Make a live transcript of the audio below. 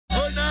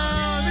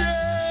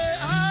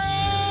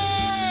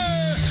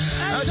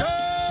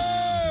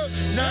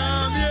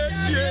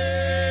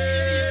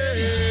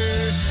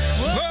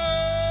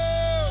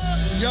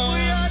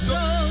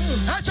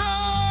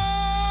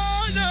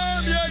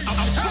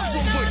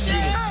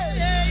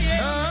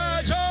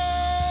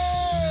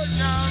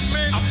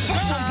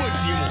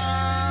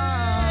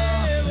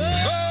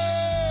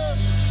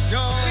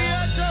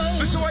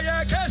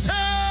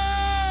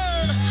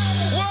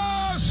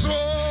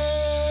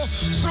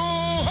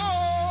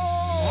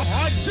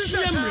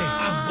Ojiemre,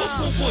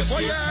 Abofo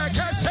Oya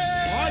Kase.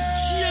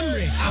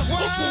 Ojiemre,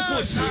 Abofo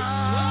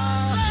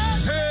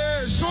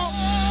Say so.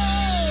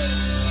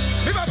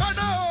 If I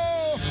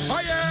know,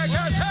 Oya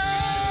Kase.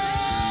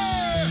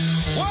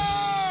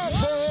 Whoa,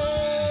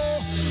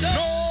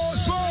 no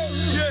so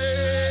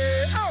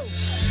yeah. Oh,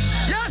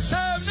 yes,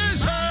 I'm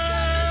this.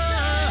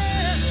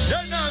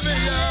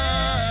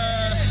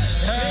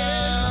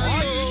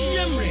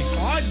 Ojiemre,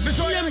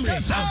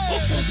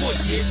 Abofo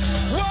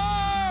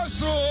Whoa,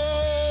 so.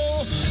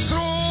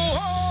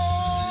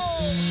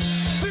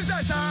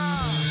 Jesus,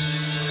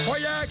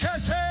 Oya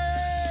Kase.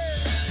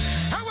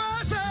 I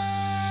was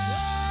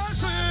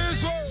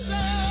so.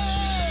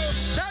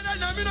 That I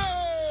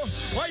know.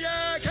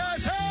 Oya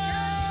Kase.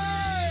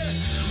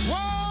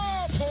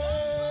 Whoa,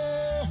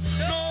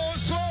 no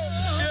so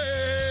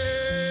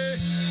yeah.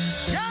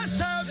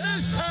 Yes, I'm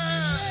this.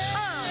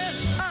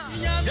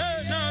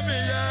 Yeah, no me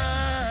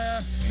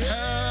yeah.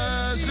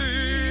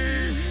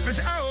 Miss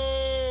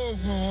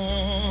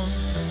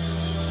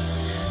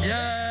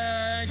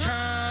yeah,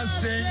 can't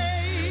sing.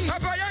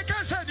 Papa, yeah,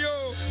 can't sing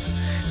you.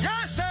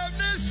 Yes, I'm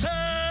this.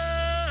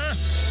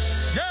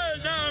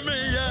 Yeah, no me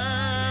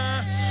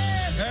yeah.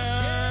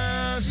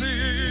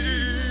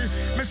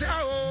 Miss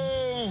yeah,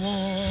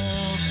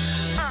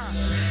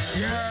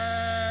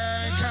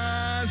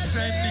 can't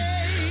sing.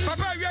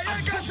 Papa, yeah,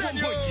 can't sing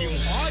you.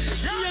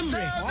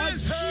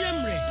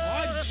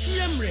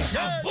 Ojiemre,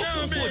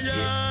 Abofo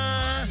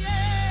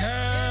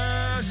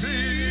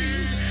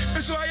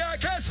so I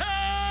can say,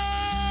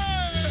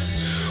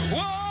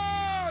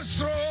 whoa,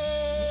 so,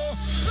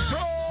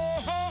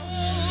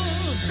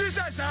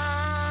 Jesus,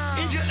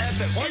 Angel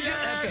FM 102.9.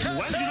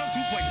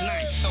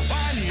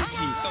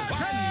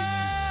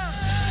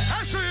 I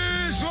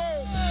see so.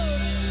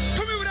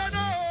 To me, we don't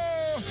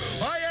know.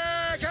 I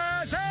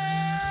can say,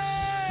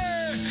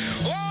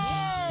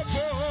 whoa,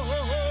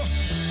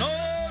 no,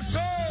 so.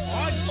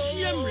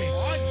 Ojiemre,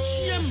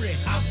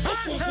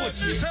 Abofo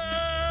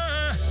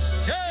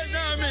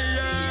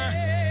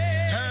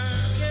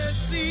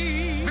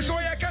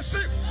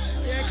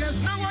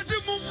now what do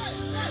you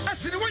I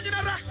see the one you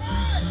know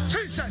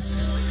Jesus.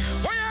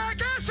 Why I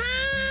can see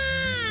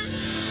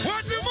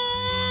what do you I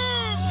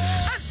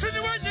see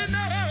the one you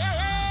know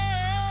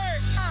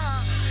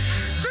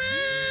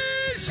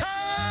Jesus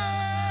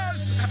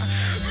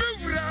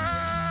Mura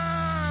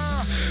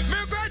me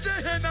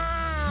gwajena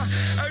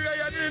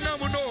awia ni na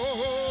mu no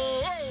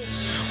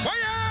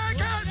why I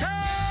can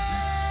say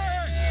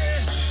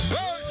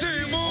what do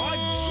you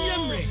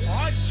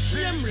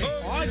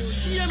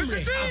Ojiemre,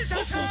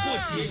 Abofo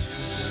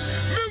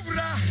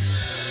Mura,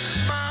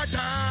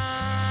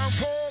 Madame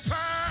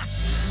Fopa,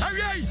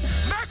 Aye,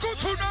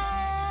 Makutuno,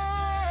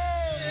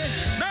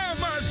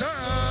 Namaza,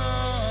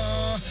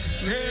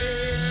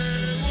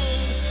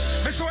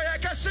 Miss Waya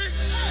Cassi.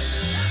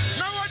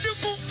 Now I do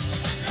book.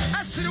 I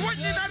see what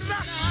you know.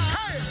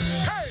 Hey,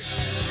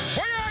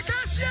 Waya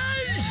Cassi,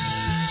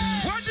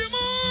 what do you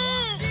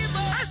I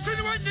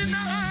see what you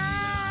know.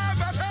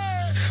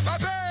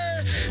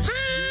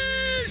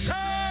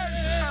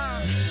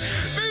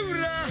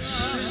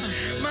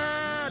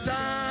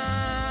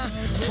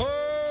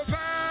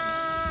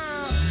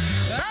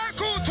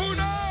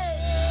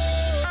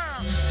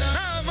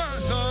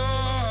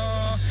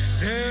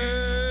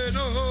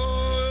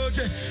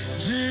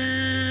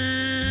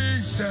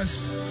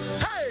 Jesus,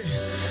 hey,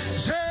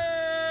 Jesus,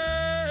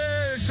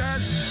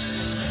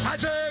 I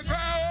just go,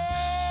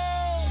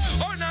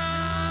 oh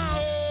now,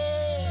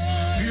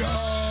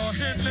 you're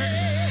in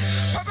there,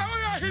 Papa,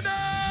 you're in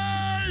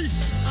there,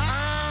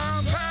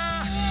 I'm pa,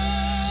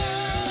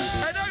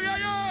 and I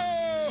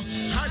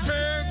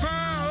just go,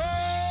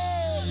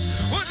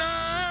 oh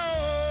now,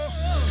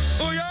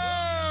 oh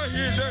you're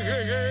in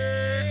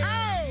there,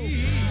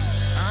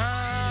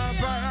 I'm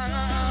pa,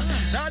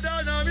 I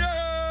don't know you.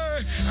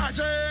 I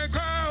just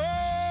cry,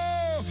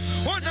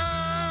 oh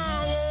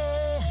now,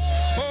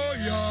 oh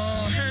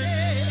yeah,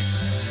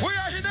 we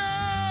are here,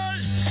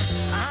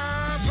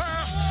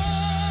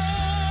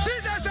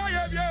 Jesus, I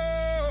have you.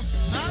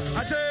 I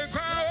just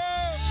cry,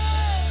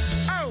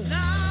 oh,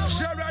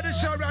 show ready,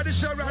 show ready,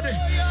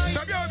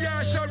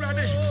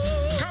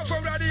 come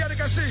for ready,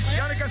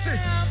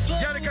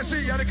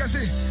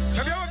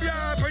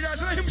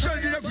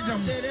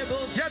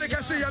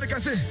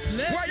 Yanikasi,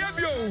 why have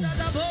you?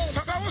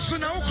 Papa was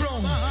now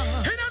grown.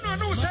 He don't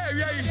know, say,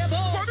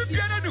 what is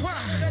piano?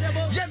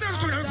 Yeah, there's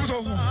to him.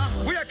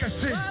 We are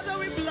Cassie,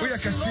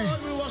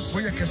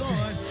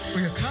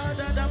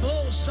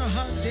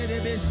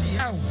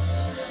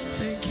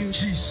 thank you,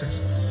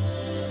 Jesus.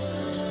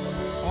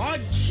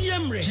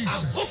 Ojiemre,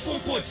 Abofo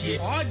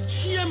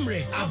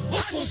Ojiemre,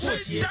 Abofo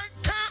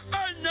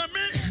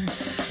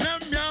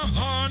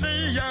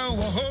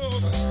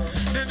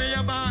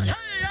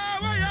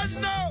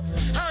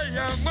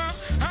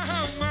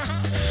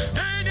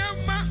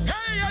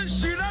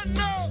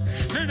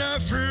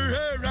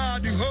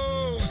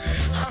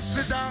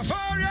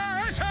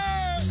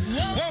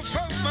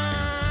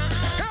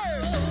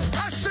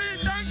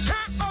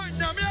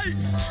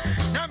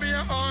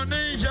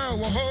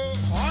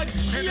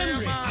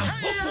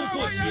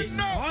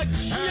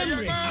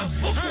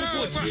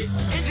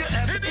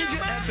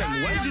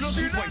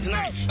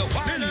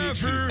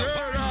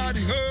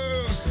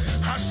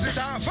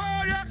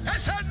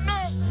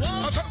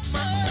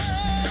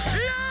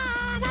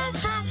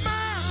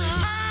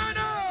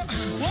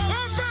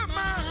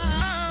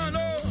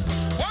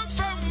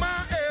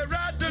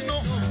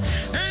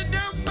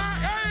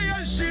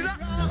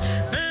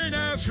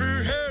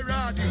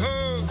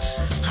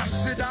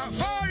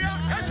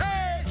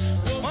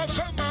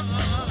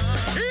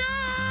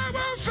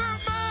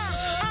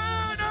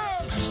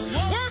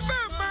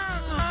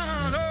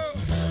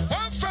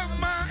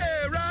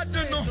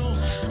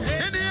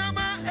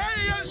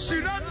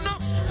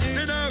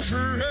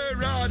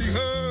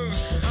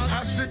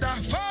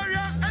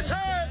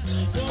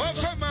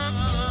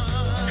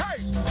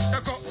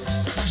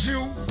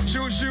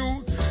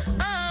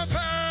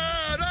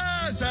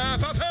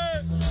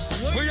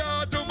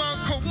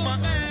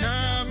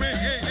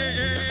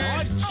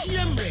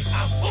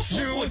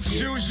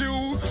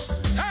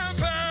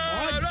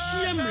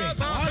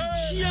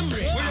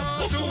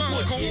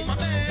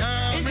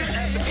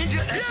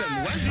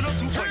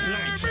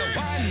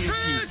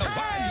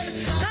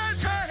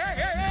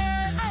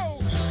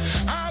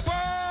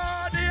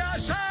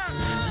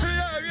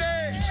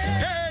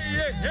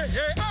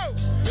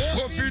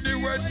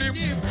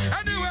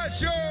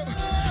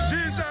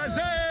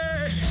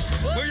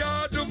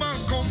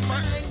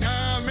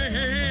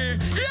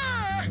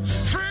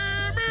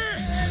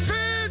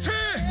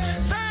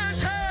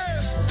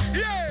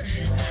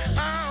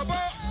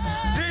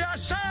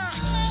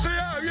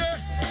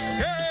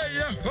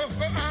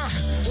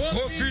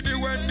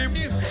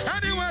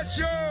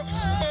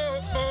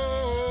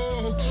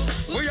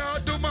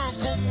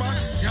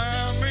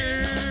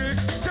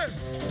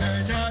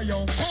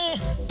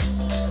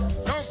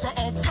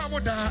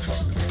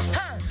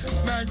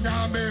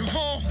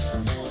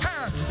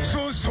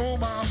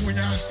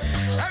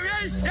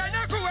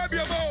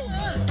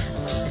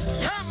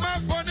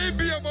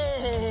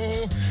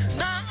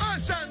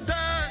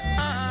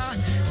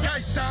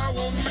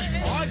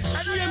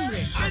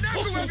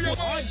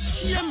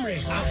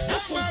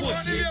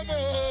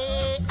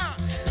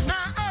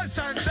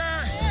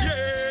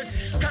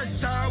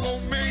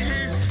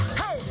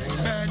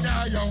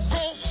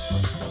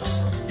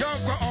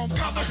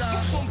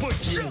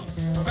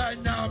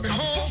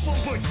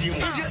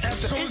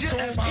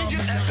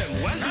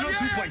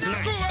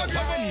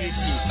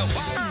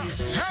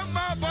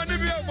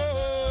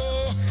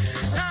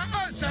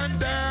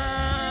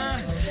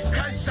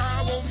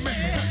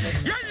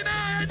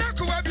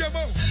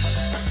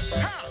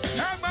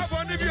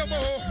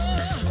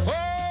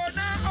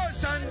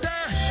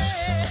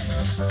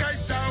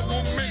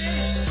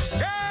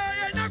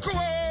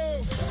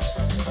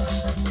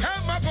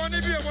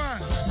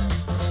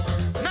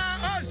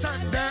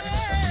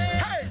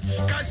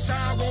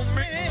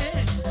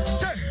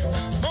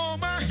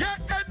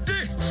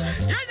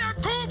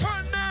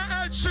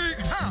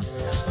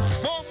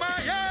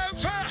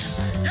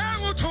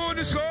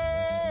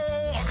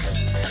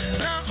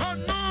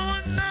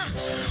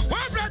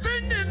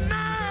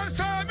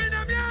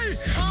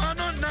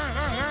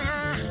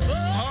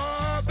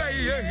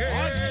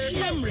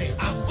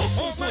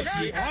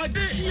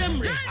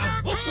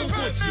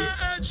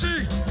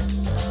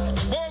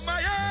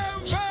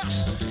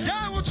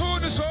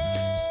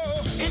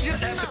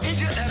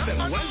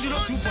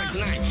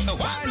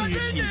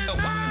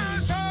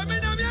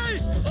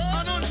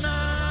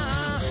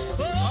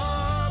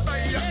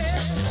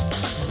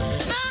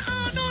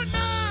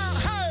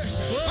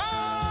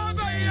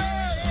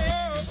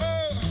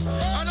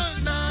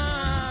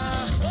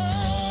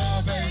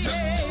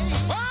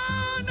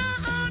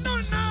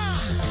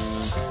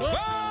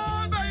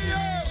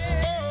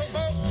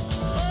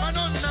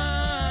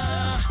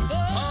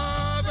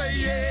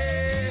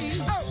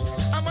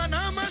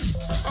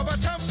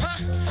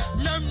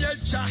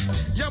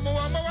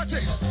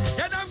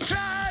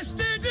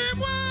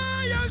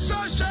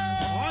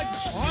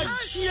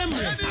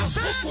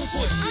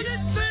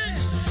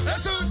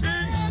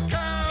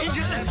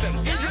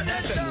FM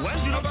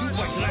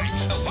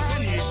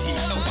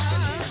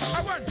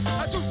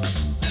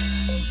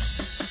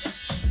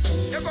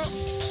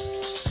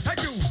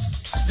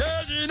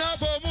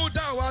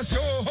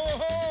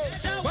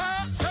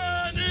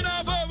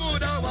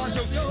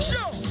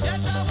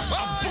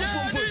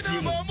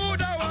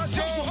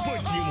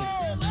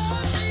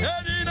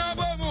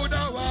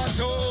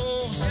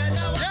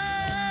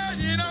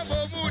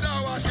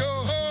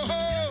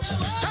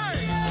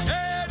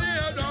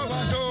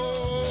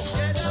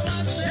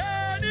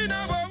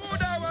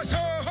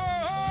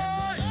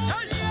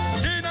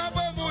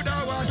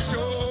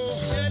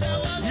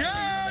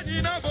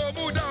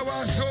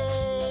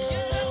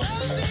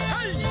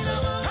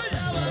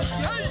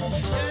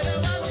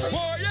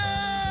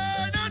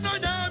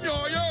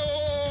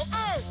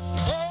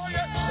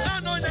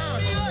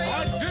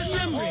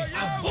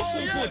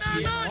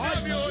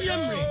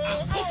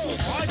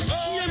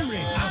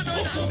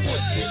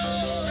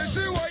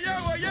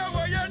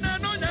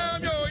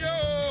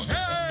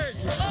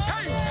 'Hey!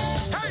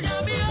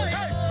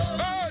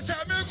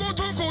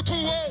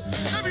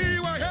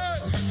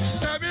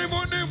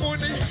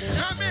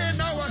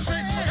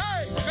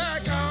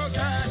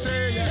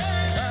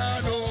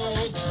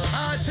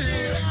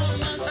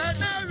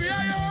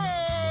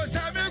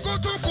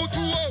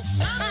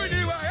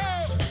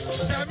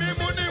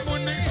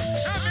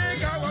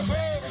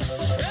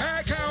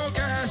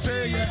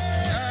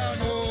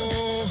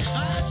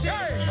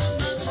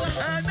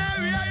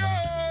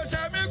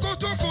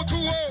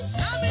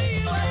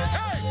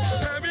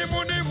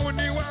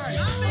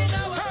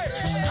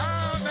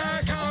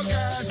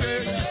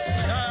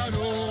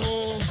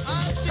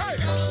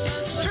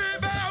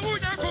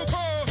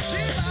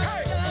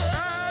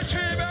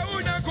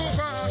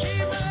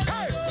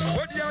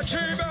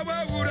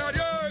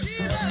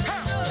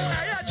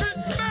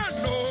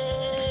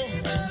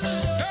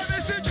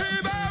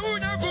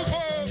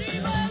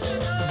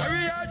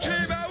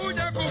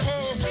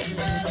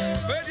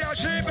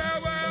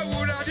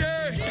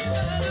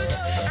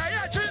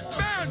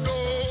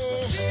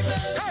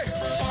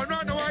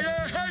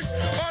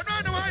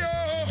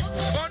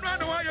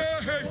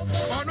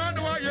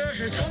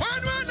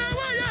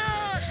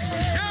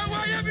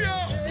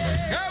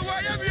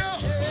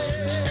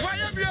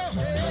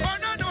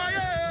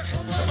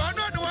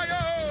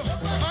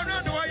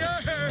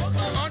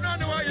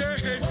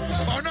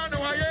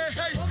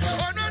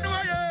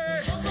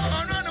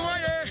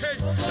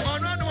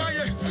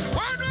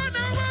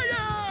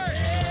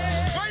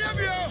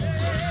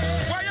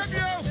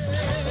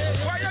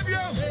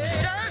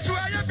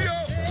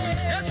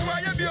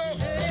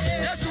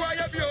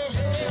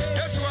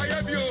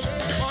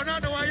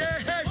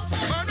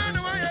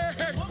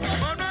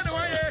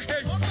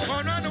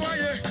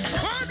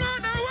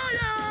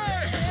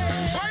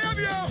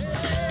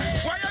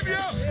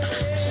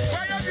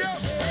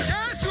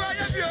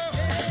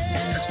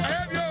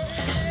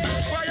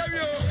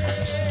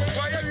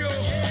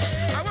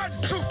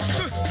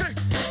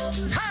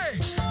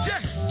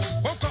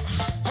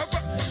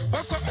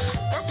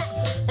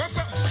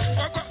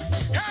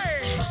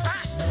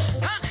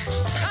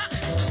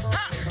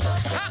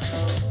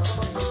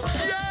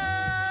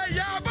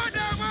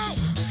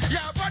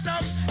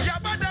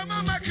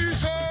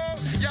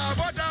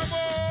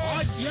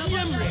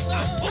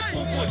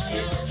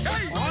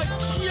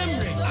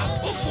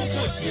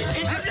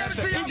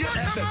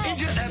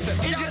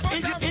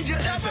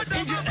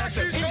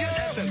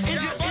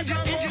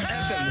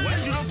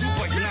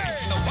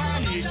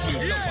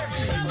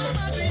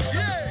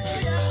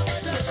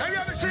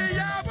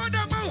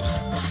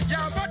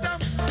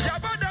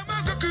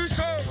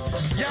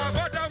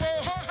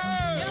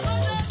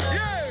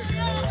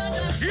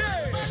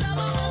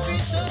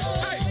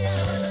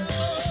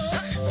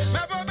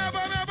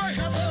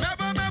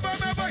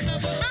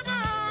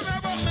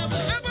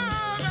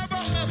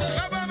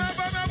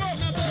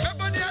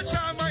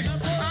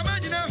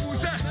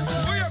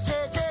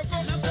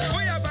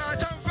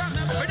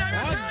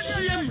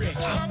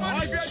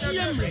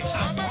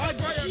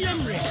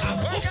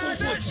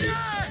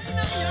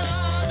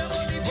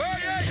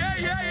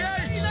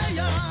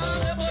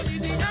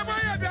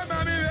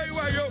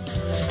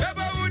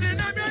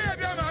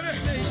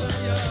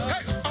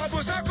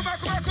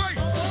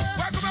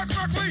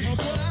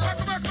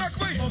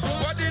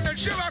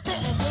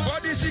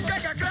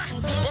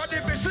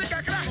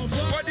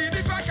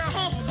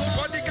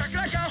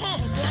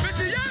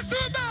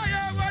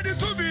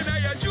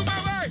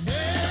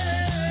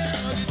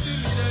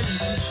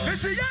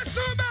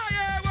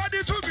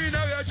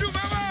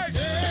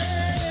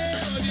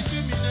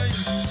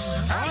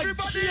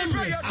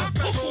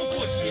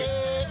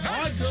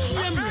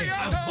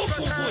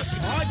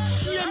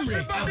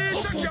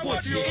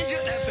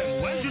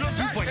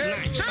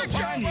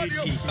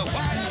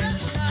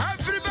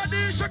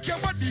 Everybody shake your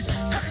body.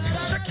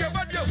 Shake your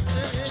body.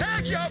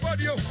 Shake your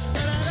body.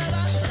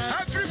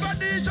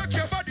 Everybody shake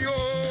your body.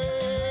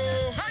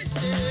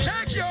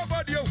 Shake your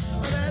body.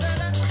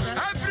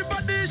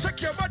 Everybody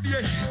shake your body.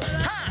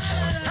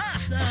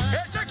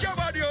 Shake your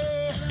body.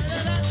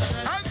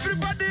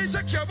 Everybody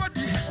shake your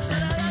body.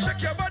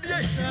 Shake your body.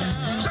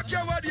 Shake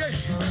your body.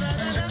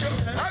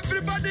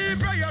 Everybody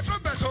play your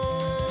trumpet.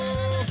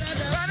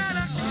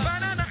 Banana,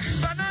 banana,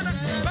 banana,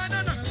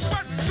 banana.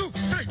 1, 2,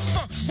 3,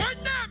 4. One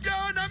time,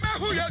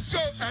 who you so?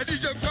 I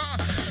did your car.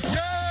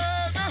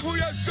 Yeah, who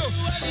you so?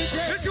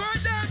 It's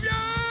one time,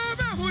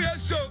 who you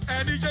so?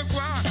 I did your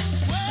car.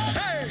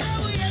 Hey,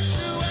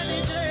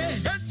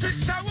 and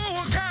six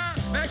hours,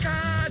 make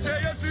us say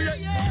yes.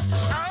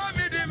 I want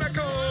me to make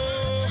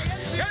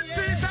and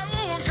six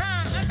hours, make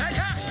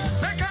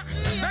us.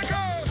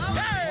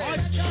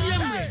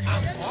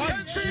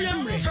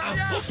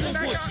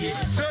 Hey,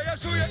 so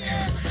yes,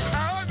 I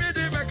want me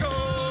to make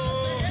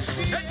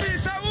and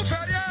six hours,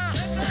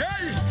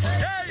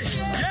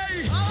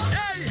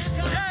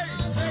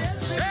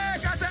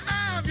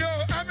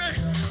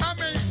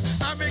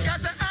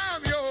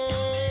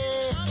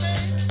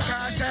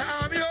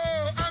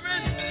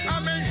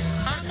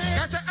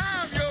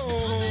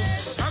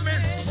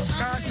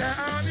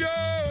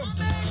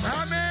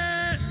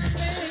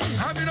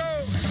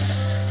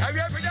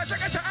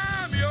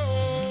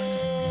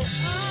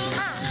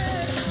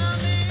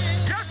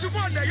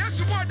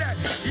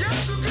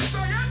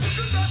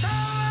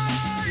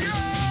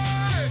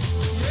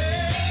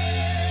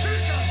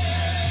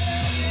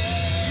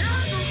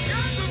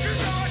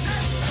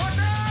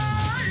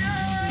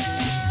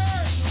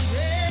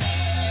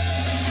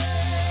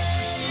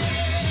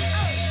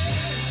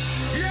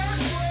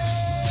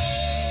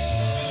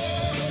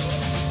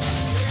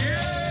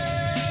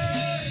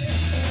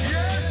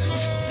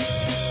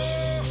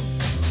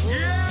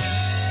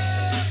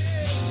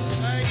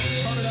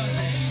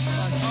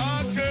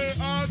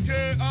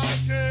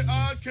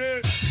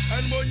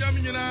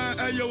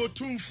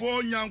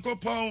 Tumfo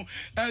Nyankopon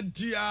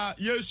edia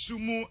Yesu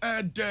mu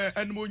ede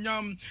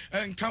enmonyam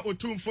enka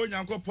otumfo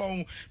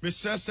Nyankopon me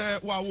sese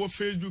wa wo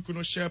Facebook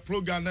no share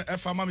program na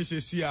efama me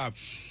sesia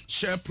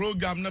share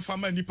program na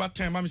fama nipa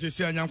 10 ma me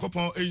sesia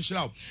Nyankopon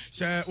enhyira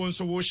share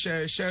onso wo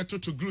share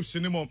to groups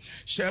ni mo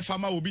share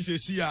fama obi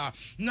sesia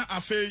na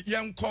afe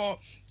yenko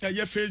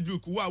ye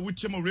Facebook wa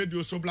wutem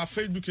radio so bla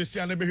Facebook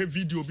sesia na be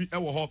video bi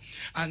ewo ho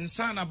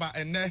ansa na ba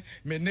ene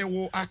me ne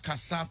wo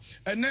akasa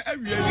ene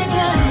awie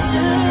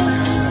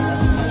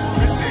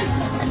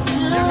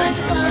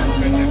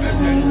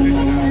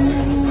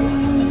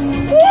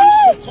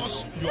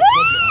focus your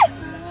problem.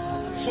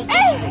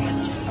 Focus your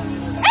victory.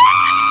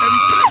 And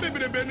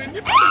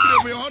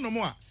baby, no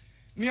more.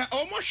 Near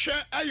almost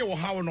share a yo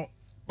how no,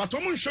 but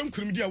almost shown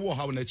criminal war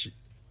how nachi.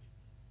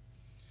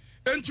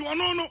 And to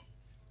no,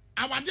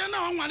 our dinner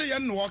on 1 year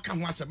no walk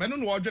and was a man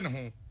on watching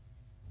home.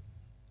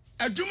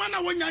 A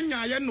Jumana 1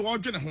 year no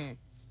watching home.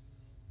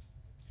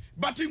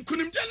 But in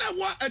Kunimjana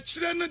wa a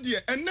children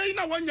dear, and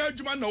Naina 1 year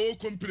Jumana no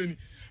complaining.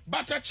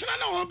 But a children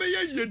obey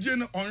ye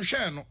din on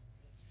share no.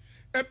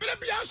 A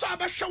baby answer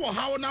about show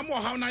how na more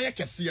how na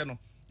yakasiano.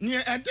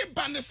 Near a deep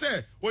banner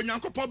say, when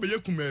Yanko Pobe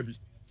Yakumebi.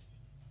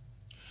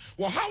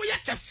 Well, how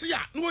yakasia,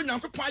 no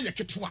Yanko Paya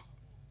Ketua.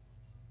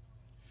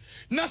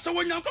 Nasa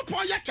when Yanko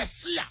Paya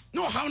Kasia,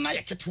 no how na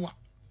yaketua.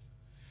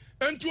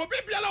 And to a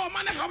baby allow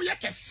man how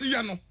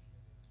yakasiano.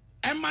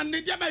 And man,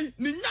 the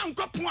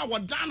Yanko Pua were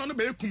down on the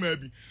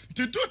Bakumebi.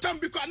 To do time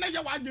because now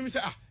you want me say,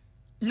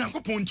 Yanko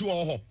Pontu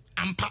or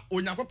ampa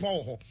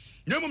onyankopɔn ho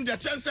nyemum de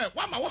chance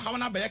wa ma wo hawo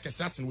na be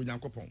yekese asen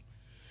onyankopɔn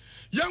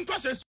yenkwa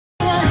se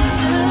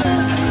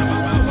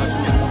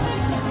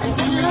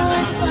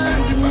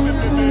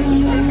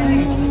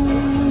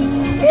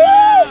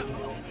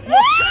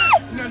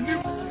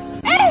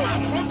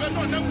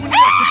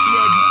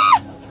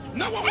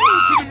na wo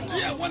kunim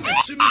dia wona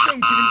chi mi se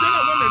kunim dia na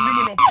wona nim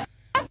no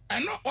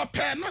eno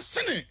ope no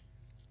sene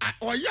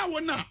oya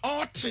wona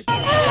ote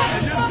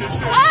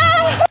ayesese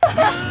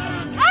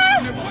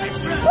ne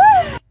boyfriend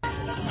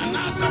and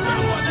now some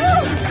boy dey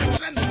take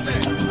action and say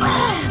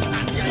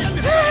adia ya me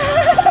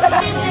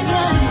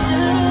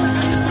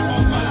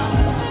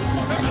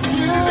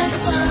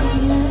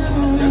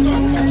just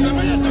on catch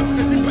me ya dam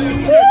ni pa ya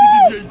mu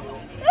didi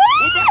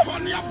wo be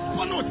kon ya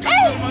bono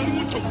catch me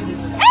mu tokuru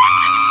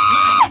na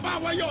baba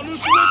wa ya onu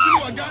suwa kunu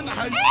wa Ghana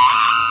hai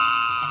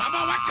baba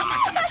wa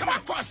kama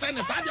ko say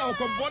ne sadia wo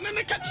ko bono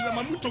ne catch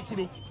me mu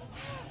tokuru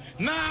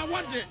na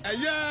what the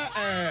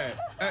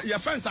ya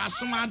fence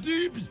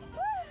asomade bi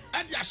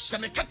ade ahye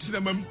ne catch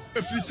me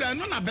efirisa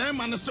no na ben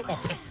ma ne se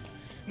ope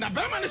na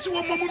ben ma ne se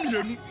wo mamu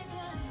mienu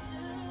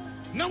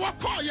na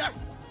wakọ ya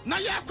na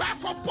ya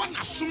kwa bo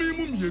na somi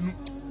mu mienu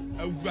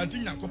awurade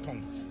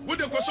nyankopon wo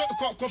de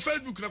ko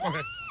Facebook na ko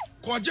he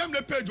ko jam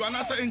le page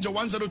ana sa Angel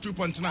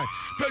 102.9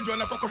 page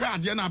na ko he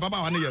ade na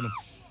baba wa ne ye no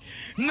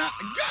na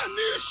ga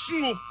ni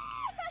suo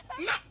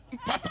na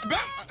papa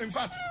in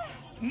fact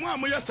mo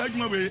amoya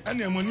sajuma we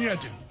ene amoni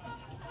ade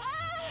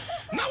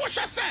na wo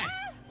hwe se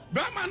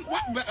ba man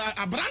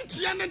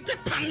abrantia ne de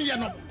panye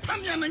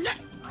no nya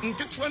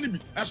nketwa ne bi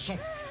eso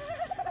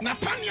na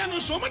panye no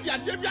so mo de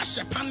ade bi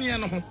ahye panye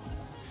no ho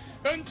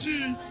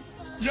enti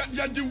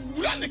ya de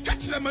wura ne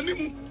katere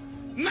manimu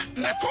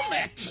na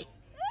comment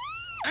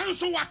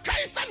enso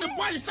wakai sa ne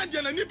boy sa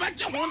de na ni ba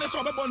je ho ne so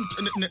obebo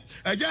ne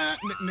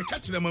ne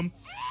katere mam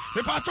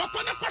me pa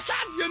chokwa ne kwasha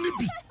ade ne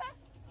bi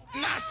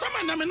na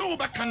asama na me no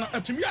ba kan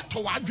atumi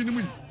ato wa adwene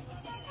mu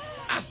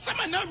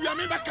asama na wia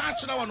me ba ka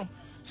akere wo no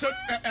so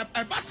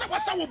ebasa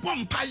wasa wo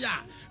bompa ya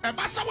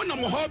ebasa wo na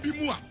mo ha bi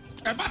mu a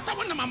ebasa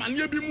wo na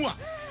mamane bi mu a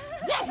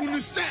wo hunu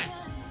se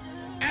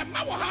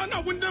ema wo ha na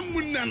wo ndam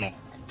mu nne no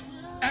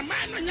ema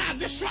no nya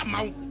ade so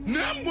amawo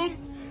na mom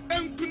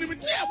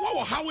enkunimde e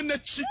wo ha wo na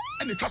chi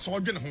ene twa so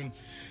odwene ho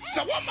se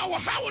wo ma wo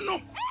ha wo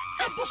no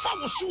ebufa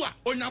wo so a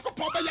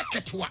onyankopon ba ye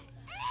ketewa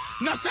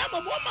na se ma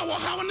wo ma wo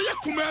ha wo no ye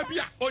kuma bi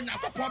a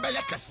onyankopon ba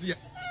ye kese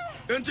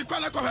enti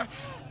kwala ko ha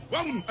wo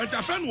hunu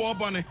entafen wo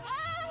bone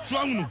so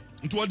hunu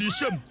nti odi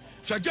shem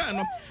hwaga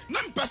no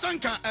na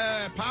mpasanka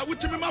pa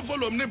wutimi ma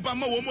volume ne ba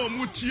ma wo ma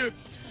mu tie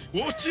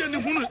wo tie ni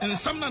hunu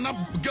nsam na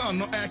girl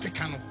no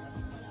keka no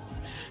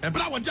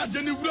ebra wodi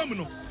ade ne wuram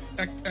no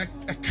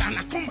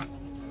kana koma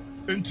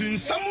enti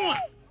nsam a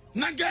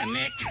na ga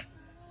ne ka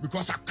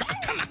because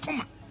akana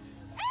koma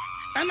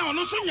ena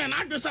ono so nya na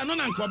adwesa no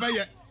na nkoba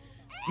ye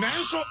na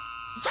enso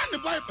san the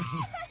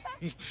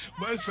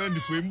boy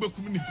friend for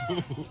mbakum ni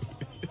po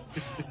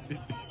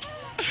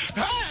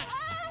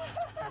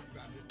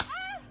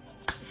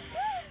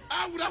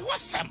awura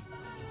wasam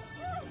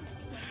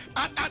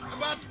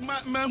but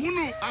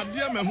mahunu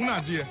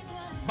ade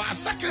ba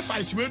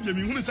sacrifice we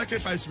bi hunu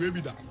sacrifice we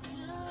bi da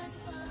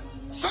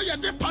so ya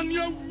de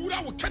pania wura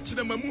wo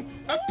kakyere mamu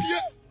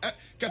apie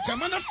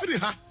ketama na firi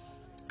ha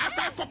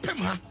akopem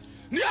ha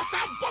ne ya sa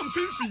bom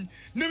finfin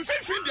ne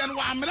finfin de no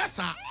wa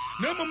amrasa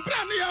na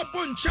mbra ne ya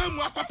bon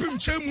chamu akopem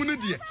chamu ne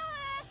de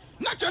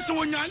na chese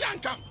wonya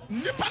yanka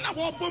nipa na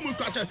wo bom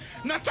kwache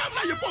na tam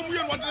na ye bom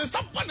ye no de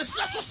sa pon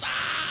sra so sa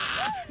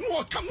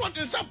no kam no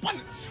de sa pon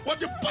wo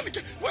de pon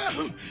ke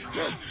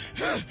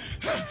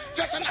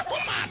chese na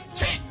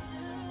komate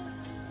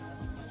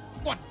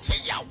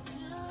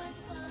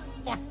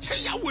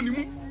oteya woni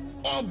mu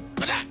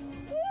obra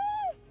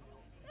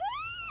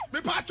me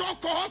pa to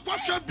ko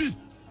shabi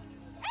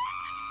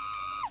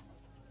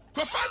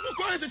ko Facebook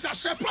ko se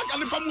share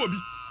program famu obi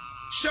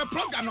share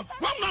program no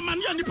wa ma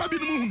mane ya nipa bi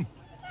no hunu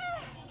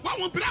wa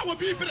wo bra wo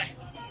bi bre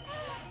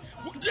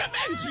dia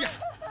bentia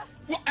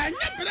wo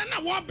anya bre na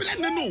wo bre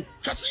ne no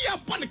kase ya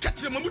bone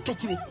katere mamu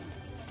tokuro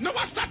na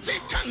wa start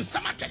kan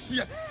sama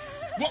kase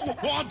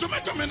wo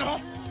domedome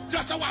no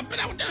just wa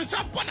bre wo den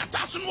sa bone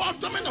taso no wo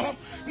dome no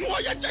no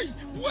ye jai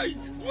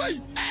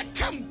wai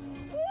kam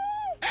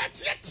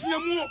etie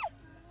mu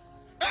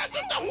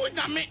to ho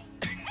nyame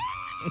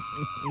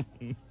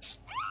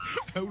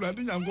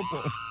awurade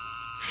nyankopɔ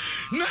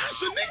na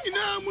so ne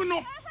nyina mu no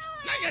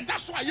na ye da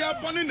so aye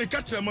bone ne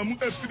katere mamu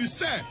afiri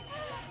se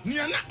ne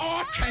na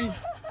ɔtwɛn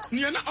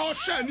ne na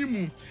ɔhwɛ ni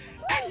mu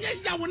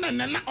enye yawo na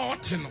na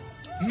ɔte no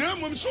na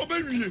mom so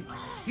obawie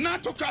na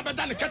tokra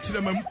beda ne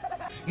katere mamu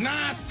na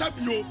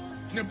sabio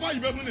ne boy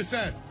be hu ne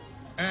se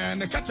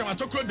ne katere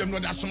atokro dem no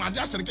da somade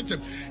ahyɛ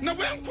katere na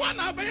wenko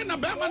na abaye na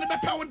ba ma ne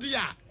bepɛ wo de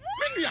a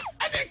menua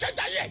ade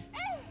nkajaye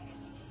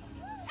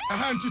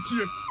aha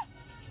ntitie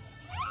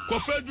ko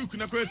Facebook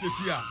na ko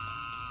esesi a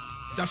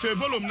da fe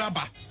volume na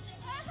ba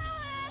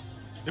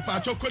e pa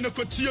choko ne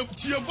ko tie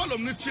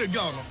volume ne tie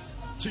girl no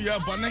tie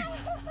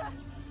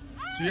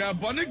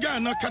bone ga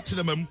na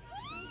katere mam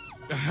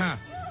aha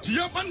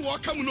tie ban wo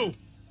kam no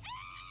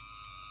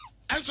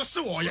and so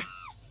say oh yeah.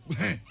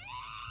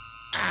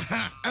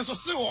 Aha, and so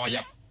say oh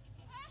yeah.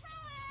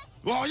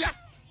 Oh yeah.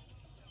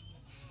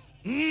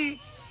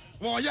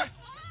 Oh yeah.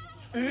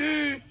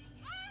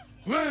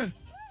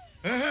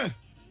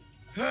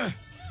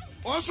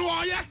 Also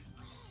oh yeah.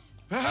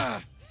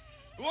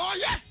 Oh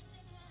yeah.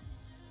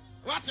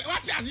 What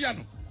are you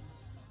no?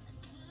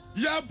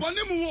 Ya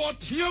boni mu wo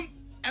tiam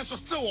and so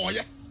say oh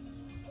yeah.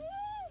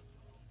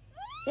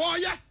 Oh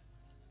yeah.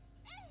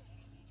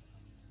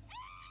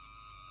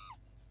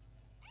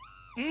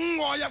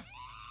 Oh yeah.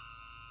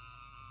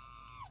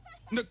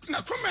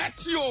 Na come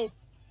at you.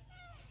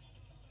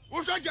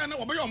 Wo sha Ghana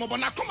wo be yo mo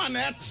na come na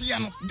etie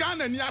no.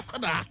 Ghana ni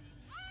akoda.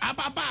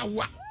 Ababa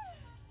wa.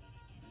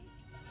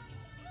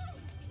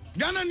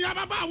 Ghana ni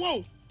ababa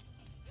wo.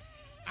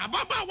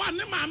 Ababa wa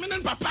ne maame ne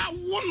papa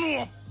wo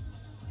no.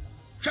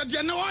 Hwe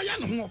de ne wo ya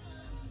ne ho.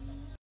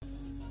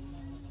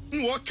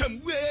 Wo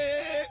kam we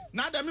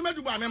na da me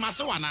madu ba me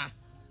mase wa na.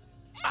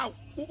 Aw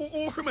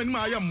wo hwe mani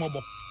ma ya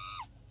mmobo.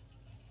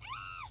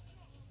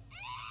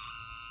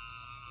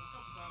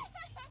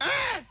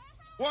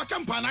 Wo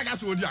kam pa na ga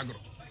so odi agro.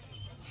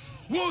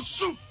 Wo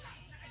su.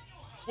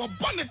 Wo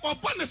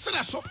bonne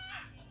sere so.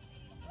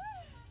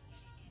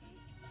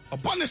 O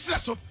bonne sere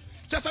so.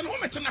 Just no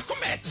mete na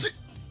kometi.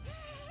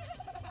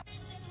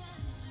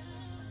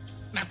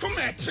 Na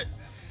kometi.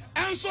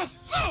 And so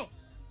still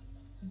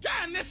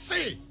Ghana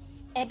say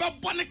oba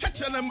bonne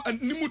kache na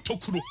nimu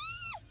tokuro.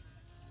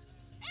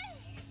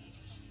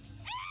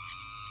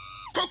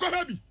 Koko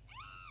hebi.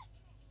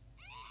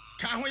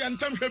 Ka ho ya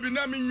ntam hwebi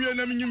na menwie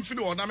na menyim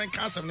firi o na men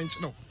ka asem ne nche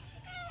no.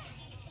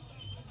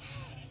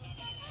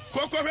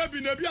 Koko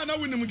hebi na bia na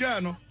wunim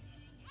ga no.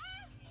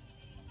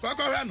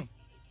 Koko hwe no.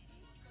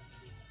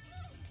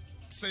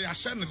 Say ya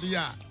hye ne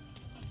dia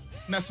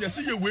na se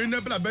yesi ye we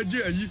na bla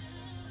baje ayi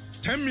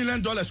 $10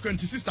 million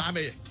 26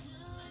 abaye.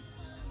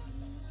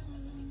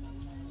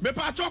 Me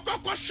pa cho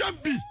koko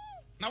hwebi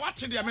na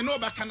wache dia me no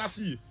ba kana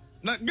sie.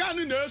 Na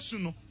Ghana na esu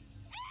no.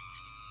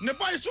 Ne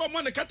boy so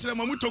mo ne katere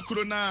mamu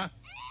tokuro na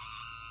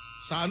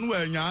Sanu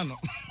enya no.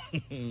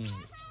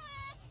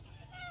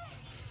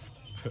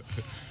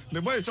 The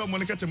boy saw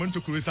Monica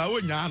Temanto Cruz, I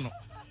would yano.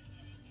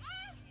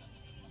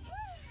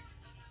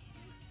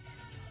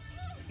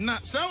 Now,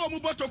 Sir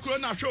Mubato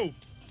Corona show,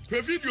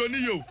 her video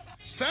neo,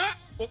 Sir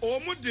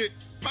Omude,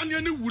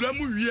 Paniani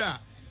Wuramuia,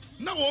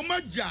 now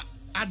Omaja,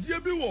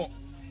 Adiabiwo,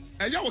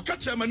 a yaw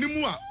catch a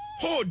manimua,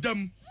 hold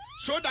them,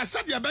 so that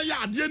Sadia Baya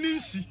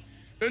Adianinsi,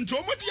 and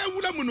Tomodia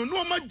Wuramuno,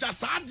 no Maja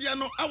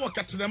Sadiano, our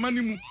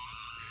Catramanimu.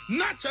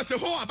 Not just a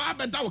whole about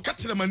that will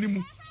catch the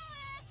manimu.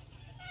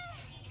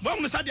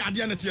 One was at the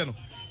Adianatiano.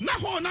 Now,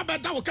 how not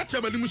bad that will catch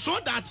a manimu so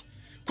that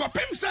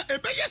Copim said, a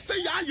bay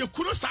say, you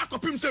couldn't sack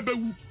Copim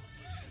Sebewu.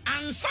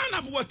 And son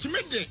of what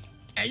made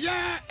a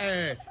year,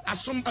 a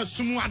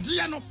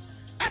sumuadiano,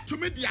 at to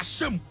meet the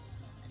asham.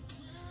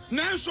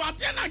 Now, so at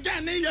the end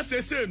again, yes,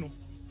 they say no.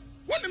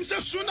 One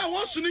himself sooner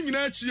was soon in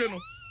a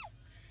chiano.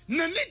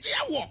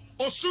 Nanitia walk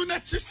or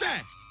sooner she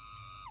said.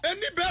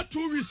 Any bear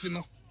 2 weeks,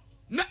 no.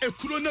 Not a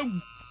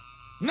crone.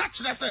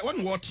 Naturally, say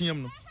one word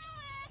him.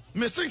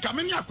 Me think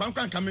coming here,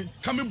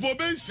 coming,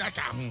 Bobin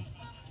Shaka.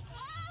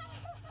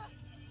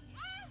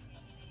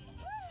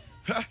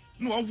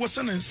 No, I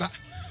wasn't inside.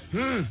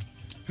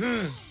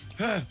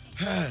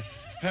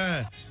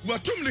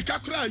 What too many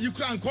cacra you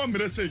can't come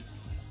and say.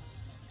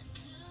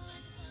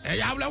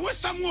 Hey, I will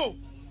some more.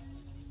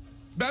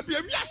 Baby,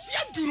 yes,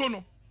 you don't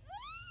know.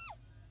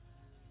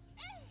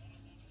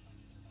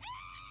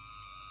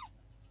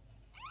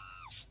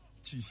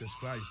 Jesus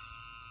Christ.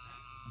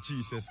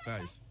 Jesus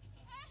Christ.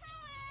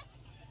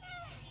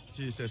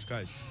 Jesus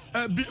Christ.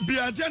 Be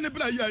a general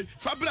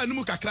Fabra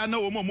Numu Kakra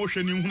no more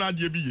motion in Huna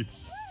de Bie.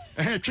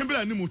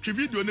 Chambera Numu,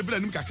 video Nebra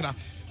Num Kakra.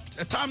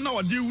 A time now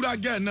a deal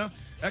again. A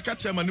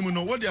catcher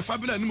Manuno, what the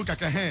Fabra Numu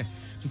Kaka,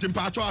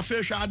 Timpato a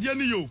fish, I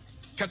didn't you.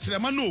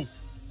 Catramano,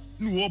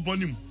 no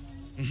bonim.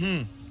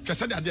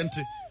 Cassada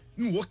dente,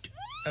 no work.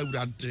 I would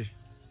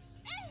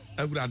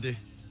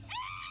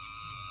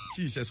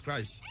Jesus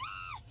Christ.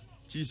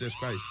 Jesus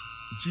Christ.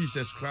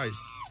 Jesus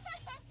Christ.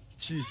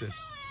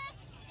 Jesus.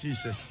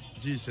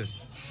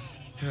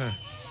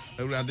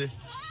 Everybody.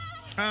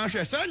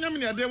 She said,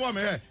 Yamina, they want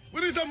me.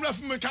 What is some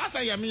rough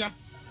Mikasa Yamia?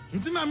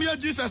 Until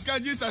Jesus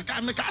Christ,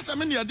 me Casa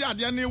Minia,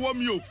 the only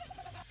woman you.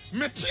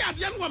 Metia,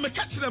 the one me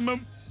catch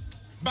them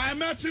by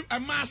Matthew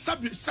and my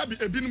Sabi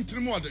a binum to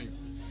the morning.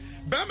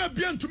 Bama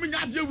bien to me,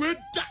 I with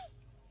that.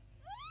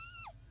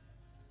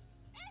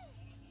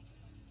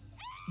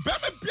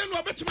 Bama bien,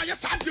 Robert to my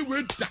side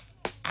with that.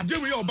 I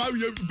did we all buy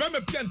you,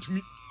 Bama bien to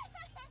me.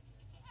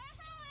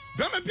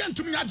 Bama bien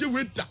to me, I did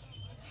with that.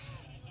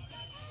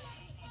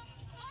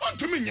 Want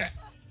to me yet.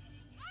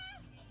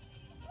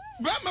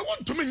 Bama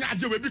want to me, I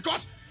do it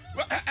because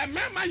a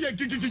man might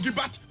gigi,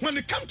 but when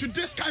it comes to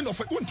this kind of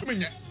want to me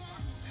yet.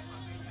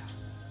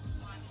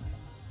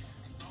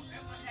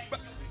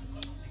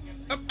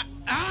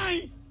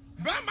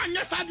 Bama,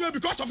 yes, I do it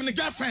because of the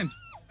girlfriend.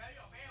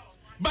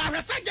 But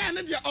I said again,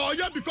 oh,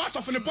 yeah, because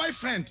of the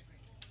boyfriend.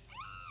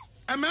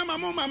 And my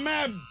mama,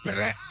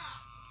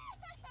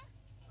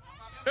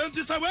 And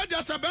this away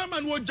just a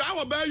bearman will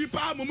jaw by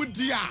pa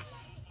dia.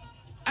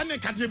 And then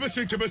can you be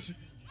sick kebesi?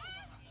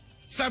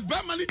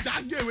 Sabamani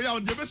dagge we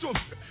on the best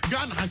of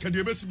Ghana and can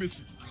you be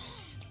busy?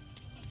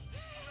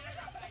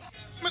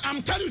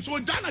 I'm telling you, so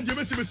Ghana the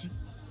best.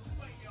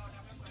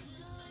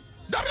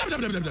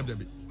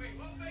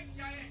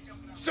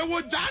 So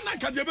what Ghana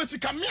can you be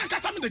come here and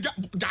catch me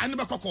the Ghana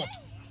back court.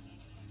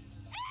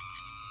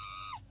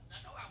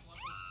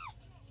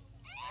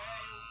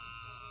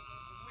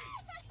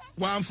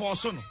 One for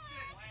son.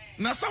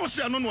 Na sa wose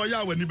anu no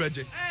ya wani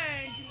beje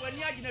nti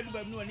wani agina du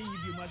bam no wani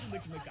nyibi mu aso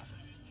betime ka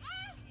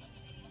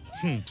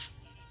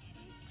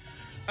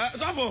so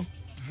Safo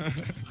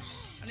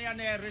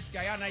ana ya risk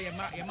ya na ye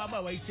ma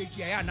ba wa take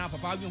ya na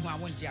papa adwu hu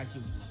awon ti ase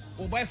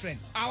o boyfriend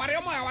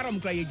aware mo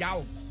kra ye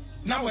jawo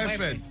na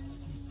boyfriend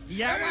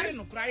ya aware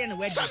no kra ye ne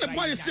wedding so the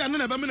boy si anu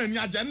na ba me na ni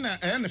agye na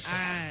na fa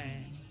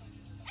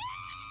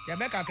ya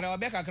beka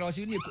kra o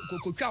si ni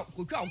kokwa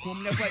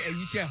kom na fa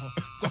ayise ho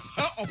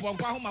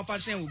oponkwa ho ma fa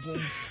sen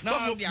ogun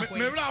na bia ko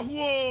me bra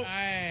ho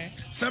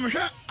se me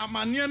hwe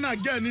amane na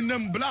ga ni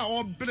nam bla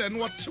o bere no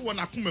wote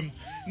wona komam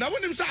na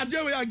wonim se ade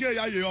we aga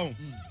ya ye on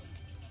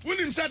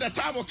wonim se the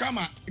time will come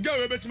ga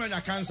we betime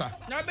nya cancer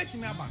na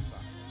betime abasa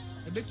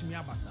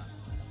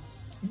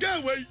ga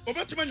we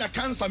obetime nya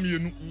cancer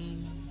mienu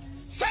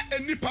se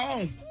enipa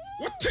on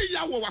wote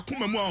ya wo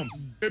wakomam on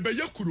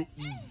ebeye kuro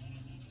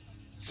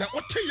se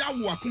wote ya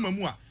wo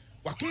wakomamu a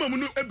wakomamu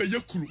no ebeye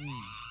kuro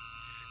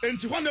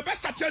enti when the best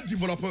start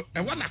develop e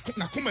wa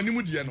na koma ni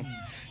mu de no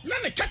na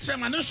ne katre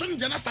ma ne so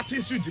nje na start to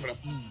develop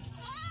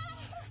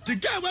the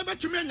guy we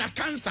betumi anya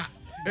cancer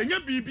enya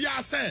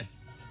bibia se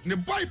ne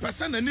boy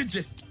person ani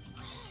je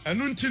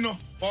enu nti no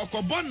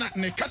okobo na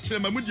ne katre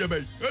ma mu de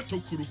bai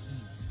etokuru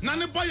na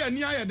ne boy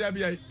ani aye da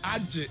bia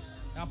age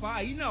apa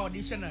ayi na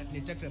audition na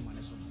ne tekre ma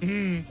ne so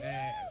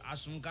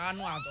asunka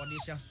no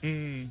audition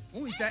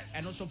who say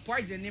eno so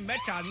poison ni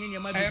metal ni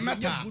ma be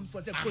good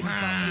for say ko ni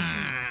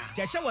pa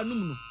ti sha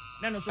wanum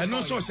no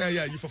no so say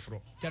ya yi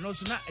foforo tano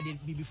so na de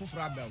bibi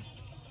foforo abel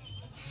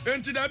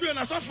enti da bi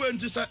na sofo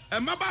enti say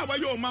emaba wa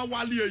yo ma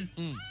wale yi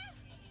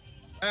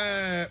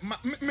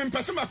me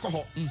mpese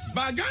makoho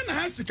ba Ghana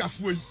ha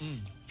sikafo yi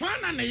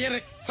hwana ne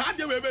yere sa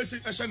de we be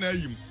ehye na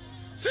ayim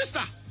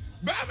sister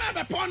ba ma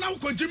be pon na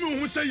ko jimi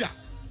hu say ya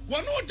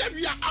wono da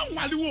bia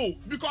anwale wo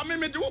because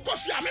me de wo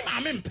kofi a me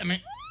ma me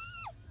mpene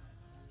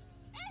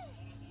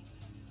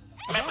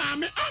me ma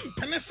me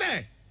ampene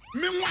say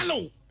me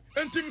nwalo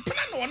enti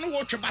mpena no wono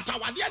wo twebata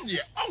wade ade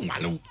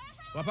onwale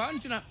papa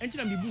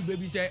entina bibu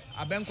baby say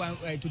abenkwa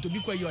totobi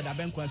kwa yi oda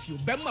abenkwa fie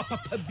bemma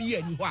papa bi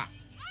ani ho a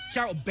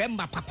cha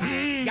bemma papa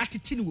ya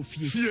titi ni wo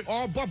fie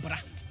o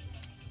bobra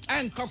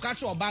enka ka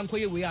so obanko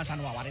ye we asa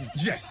no waware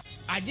yes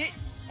ade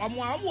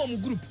omo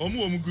group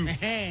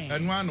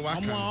enu anu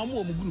aka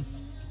omo group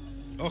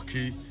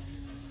okay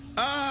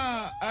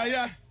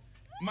aya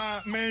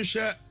ma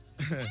menhwe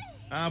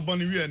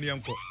boni wi ani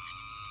enko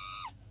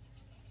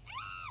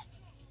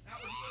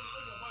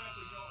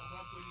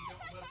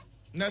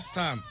next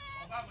time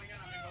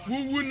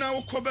wu na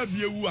ukoba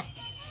biewu a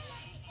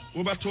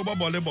wo beto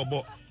bobole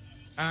bobo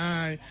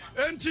ai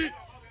enti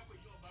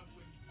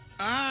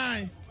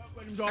ai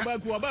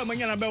oba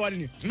manya na be wari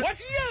ni what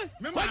here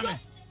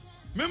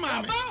me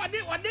mama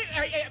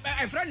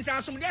oba friend sa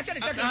asum dia che de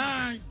check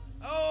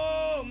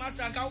oh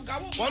masa ka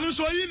wonu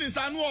so yi ni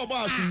sa no oba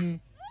asum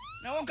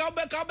na won ka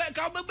be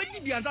di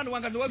bia sa no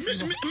wan ka so fi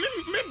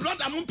me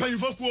brother mo pan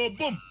fo ko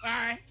bom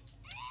ai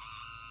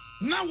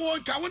na wo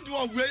ka wo do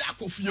we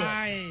akofie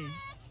ai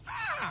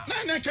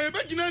na ka ebe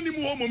gina anim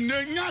ho mom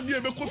na nya de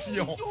ebe kofie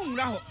ho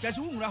umra ho tese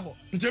umra ho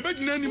nte ebe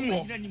gina anim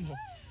ho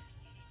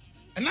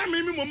na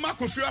me mom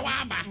akofie ho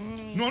aba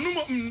no no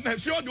na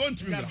fie de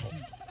ontimi mra ho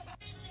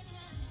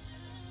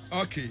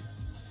okay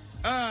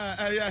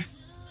yeah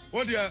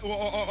what dia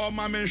o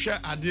ma menhwe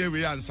ade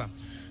we ansa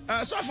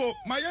so for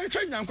my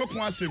yenhwe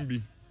nyankopon asem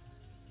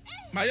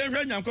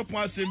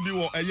bi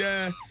wo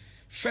eye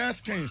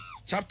First Kings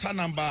chapter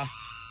number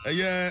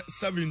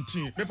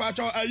 17 pepa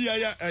cho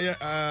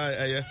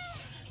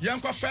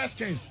yanko First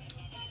Kings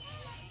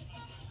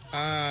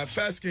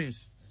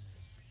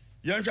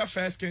yanko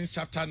First Kings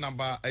chapter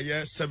number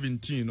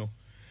 17 no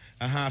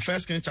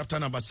First Kings chapter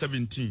number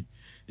 17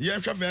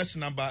 yanko verse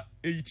number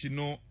 80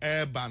 no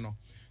eba no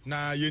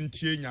na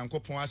yentie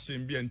nyankopon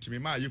asem bi antimi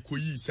ma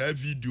yekoyi sa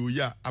video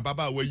ya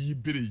ababa wa yi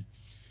bere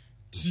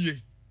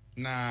tie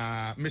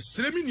na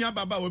mesremi ni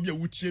ababa wa bi a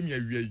wutie mi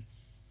awie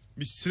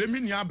mesremi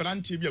ni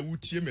abrante bi a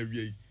wutie mi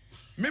awie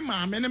me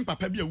ma me ne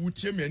papa bi a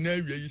wutie mi na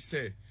awie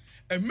se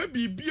ema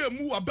bibia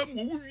mu abam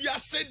wo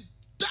wiase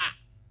da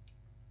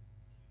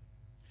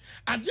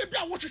ade bi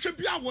a wo hwehwe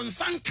bi a wo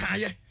nsan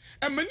kaaye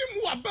ema ni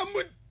mu abam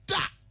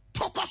da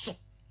tokoso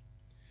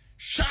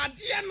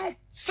hwade no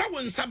sa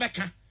wo nsa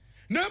beka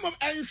na mom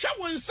enhwe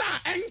won sa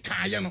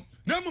enkaaye no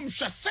na mom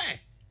hwe se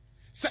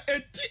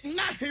edi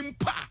na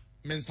hempa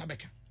mensa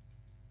beka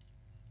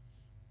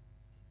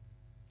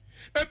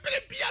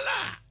ebere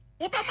biala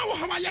obama wo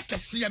hawa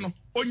yakese no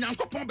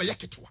onyankopon be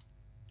yaketoa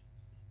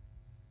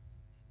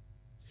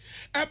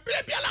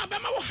ebere biala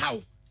obama wo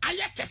haw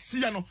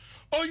ayekese no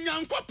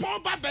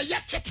onyankopon ba be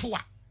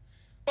yeketoa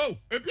oh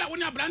ebia wo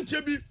ne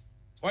abrante bi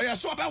oya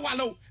so be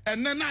walo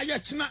enne na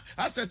ayekina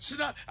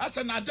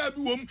ase na da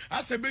bi wom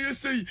ase be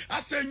yesei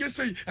ase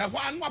nyesei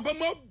ehwa anu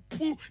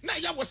abamapu na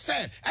ye wo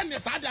se enne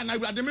sa da na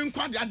awurade me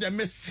nkwa de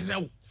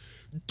mesrew.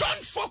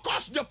 Don't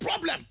focus the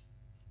problem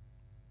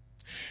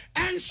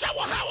and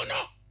shower how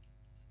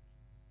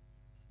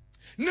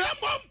no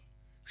mom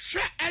she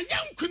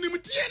ayam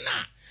kunimtie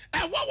na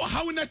ewa wo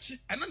hawo na chi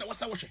eno na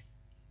wasa wo hwe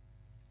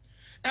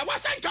e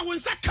wasa nka won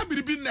saka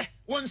biribi ne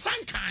won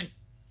sankan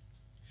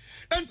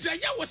enti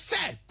aye wo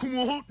se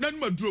kumu ho na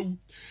maduro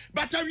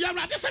but awi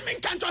awrade se men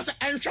kan to se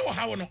enhwe wo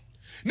hawo no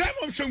na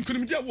mom hwe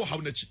nkunimtie wo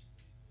hawo na chi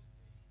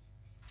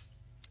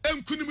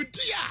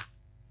enkunimtie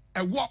a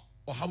ewo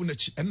wo hawo na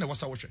chi eno na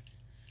wasa wo hwe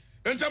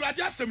enti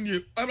awrade asem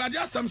nie awrade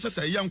asem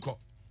se yenko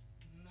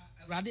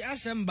awrade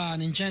asem ba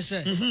ne nchen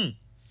se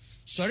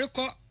sorry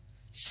ko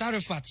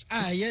Sarifat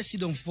ye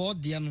Sidon for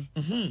de no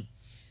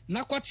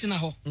na kwatena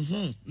ho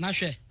na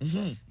hwe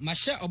ma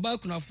hye oba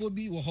kunafo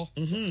bi wo ho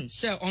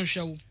se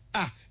onhwe wo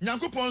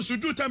nyankopon so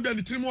du tambia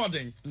ne tirim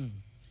oden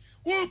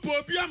wo po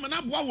bi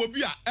amana boa wo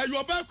bi a eyo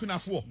oba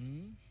kunafo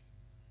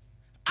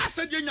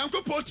asade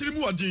nyankopon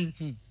tirim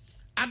oden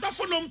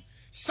adofo nom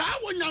sa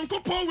wo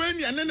nyankopon we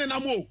ne ne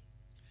nam o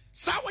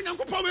sa wo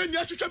nyankopon we ne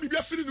ahwehwa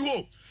bibia firi ni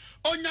ho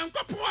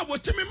onyankopon a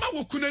wotimi ma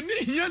wo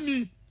kunani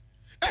hiani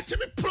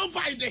etimi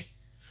provide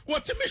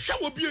wotimi hwa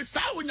wo bi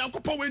sa wo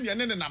nyankopon we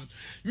ne nam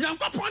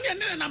nyankopon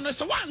ne nam no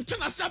so wante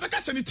na sa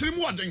beka se ne tirim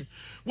oden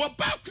wo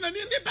ba kunani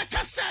ne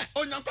beka se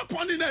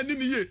onyankopon ne na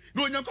ni ye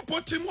na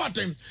onyankopon tirim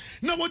oden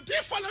na wo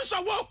defo no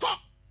so wo ko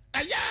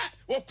eye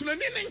wo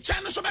kunani ne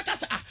ncha no so beka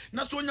se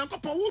na so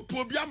onyankopon wo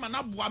po bi ama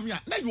na boa me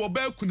a na ye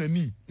oba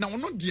kunani na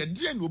wono de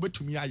na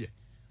obetumi aye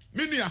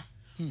menua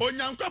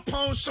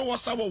onyankopon so wo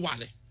sa wo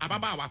wale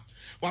ababawa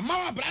wa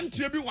mawa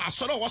brantie bi wa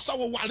soro wo sa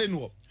wo wale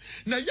no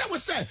na ye wo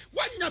se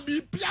wanya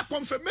bi bia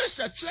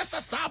confirmation kire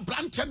se sa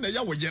brantie na ye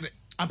wo yere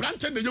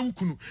abrante na ye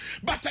wukunu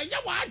but ye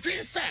wa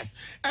adwen se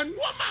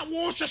enoma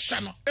wo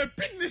hwehwe no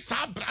ebi ni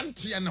sa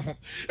brantie ne ho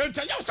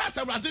enta ye wo sa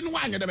sa brade no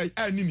anye de be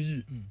ani ni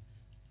yi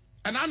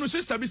and anu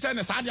sister bi se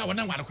na sa dia wo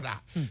na nware kura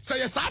se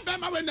ye sa be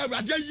ma we na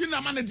brade yi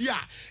na ma ne dia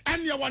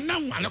ene wo na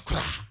nware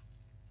kura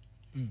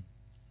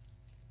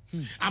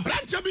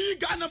abrante bi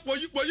Ghana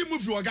boyi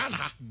movie wo Ghana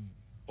ha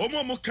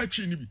omo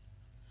katwi ni bi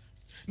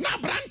na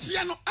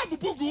brantie no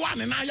abubugu wa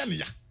ne na ya ne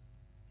ya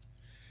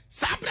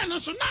sabre no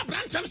so na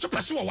brantie no so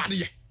pese wo wade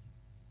ye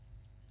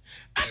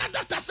ana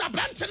doctor sa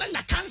brantie na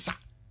nya cancer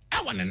e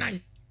wo ne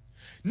nan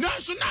na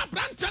so na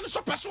brantie no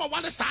so pese wo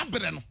wade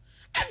sabre no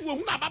en wo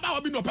hu na baba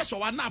wa bi no pese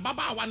wo na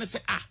baba wa ne se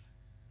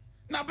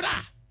na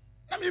bra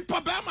na mi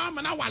pa ba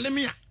ma na wale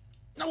me a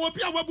na wo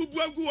bia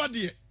wabubu agu wo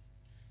de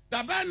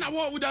da ba na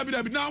wo da bi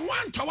na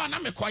wan to wa na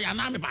me koya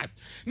na me ba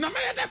na me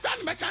ye de kwa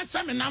na me kan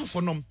se me nam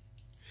fonom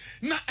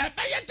na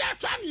ebe ye de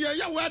kwa na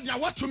ye wo dia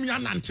wotum ya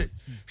nante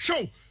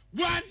show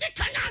wa ne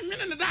kan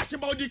anwene ne da ke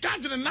ba odi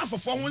kan dwene na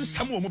fofo ho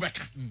nsam wo mo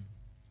beka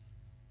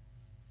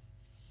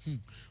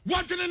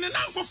wa dwene ne na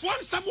fofo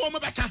nsam wo mo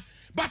beka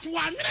but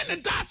wa anwene ne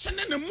da che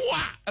ne mu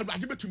a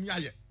awurade betumi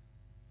aye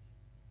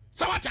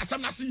sa wa ta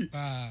sam na si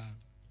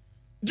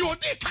di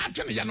odi kan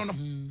dwene ye no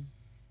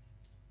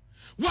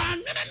wa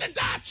nwene ne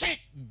dache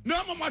no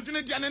mo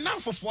modwene dia ne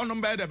namfofo no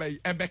mbe de be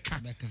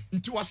ebeka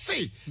nti wo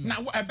se na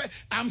ebe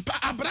ampa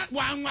abra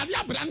wa anwade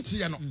abrante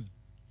ye no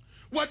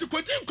wo de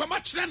kodi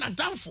nkoma kire na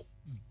danfo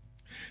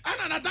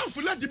ana na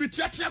danfo la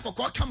dibiti atia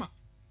kokko kama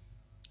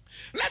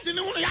la de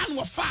ne hu ya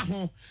no fa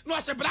ho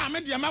no se bra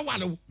me de ma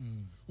wale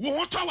wo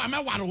ho to wa me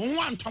wale wo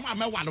ho antom a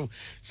me wale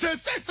se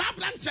sa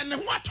abrante ne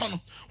ho ato no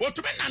wo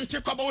tumi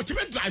nante koba wo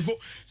tumi drive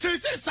se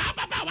sa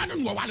baba wa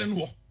no wale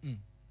no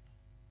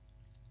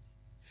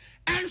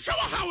and show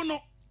how no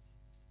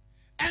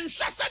and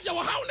said you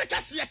how ne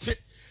kasiete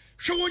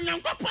show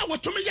nyankopon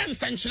wotumi ye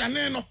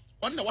nsankyerane no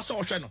on na wose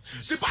wo hwe no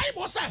the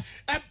Bible say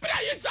e bra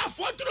ye za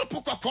for drop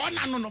kokko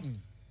na no ne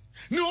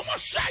o mo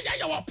hwe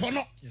ye wopo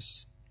no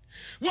yes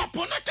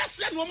wopo no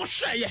kase no mo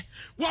hwe ye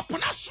wopo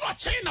na soro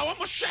chen na wo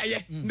mo hwe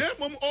ye na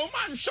mom o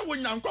man hwe wo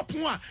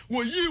nyankopon a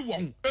wo yi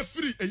won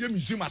afiri eye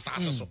mizum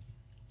asase so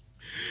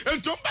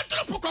entom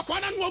drop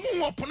kokko na no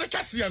mo wopo no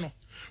kase no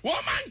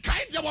woman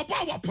kai dia wo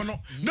bo pono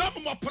na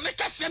mo pono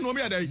kase na o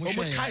me dai o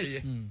mo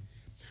kai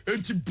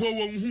enti bo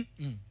won hu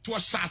to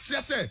sase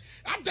se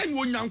adan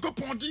wo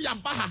nyankopon de ya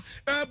ba ha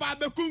e ba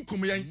be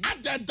kunkum yen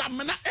adan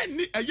damna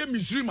eni eye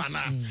mizrim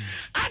ana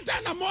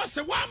adan na mo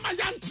se wa ma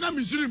ya ntena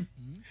mizrim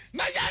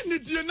na ya ni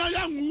die na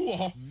ya nwu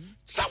ho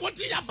sa wo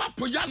de ya ba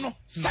po ya no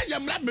sa ya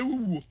mra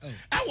mewuwo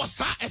e wo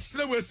sa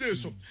esre we se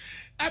so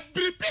e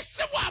bribi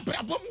se wo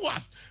abrabom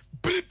wa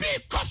bribi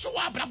koso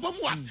wa abrabom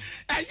wa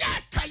e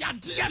ya kaya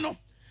die no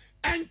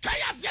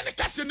enkaya de ne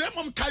kase na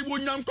mom kai wo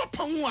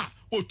nyankopon a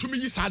otumi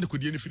yi saade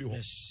kodie ne firi ho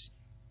yes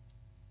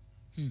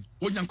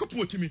wo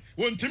nyankopon otumi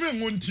wontimi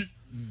ngonti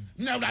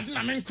na awrade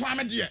na menko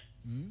ame de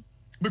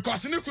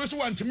because ne kuro so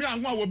wontimi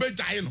anwo a wo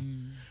bejae no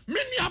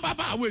menu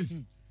ababa we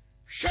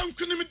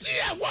hwenkunim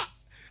de wa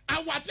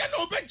awade na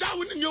obeja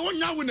wo ne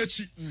wonya wo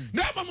nachi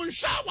na ba mo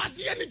hwa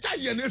awade ne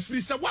gyaye na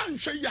afiri se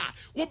wanhwe ya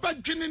wo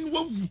badwene ne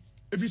wawu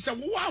ebi se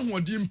wo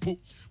ahode mpo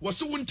wo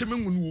so wonteme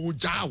ngunu wo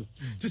gyawo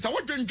ti se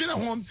wo dwendwene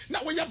ho na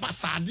wo ye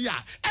basade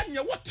a enye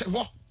wo te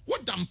ho wo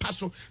dampa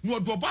so na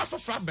odo oba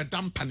afofra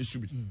bedampa ne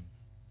subi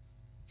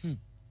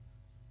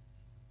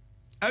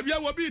abia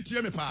wo bi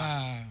tie me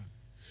pa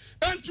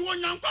entu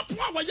onyankopon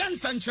a wo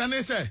yansa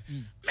nkyerene se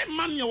me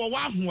man ye wo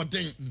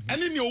ahoden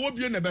ene ne owo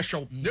bie na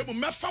behwew de mo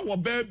mefa wo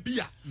ba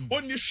bia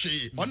oni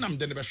hwe onam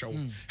de ne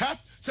behwew ha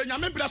se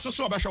nyame bra so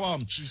so behwew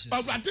am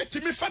awade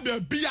timi fa ba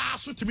bia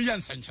so timi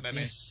yansa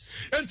nkyerene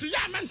entu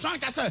ya men tran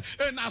ka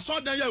se na so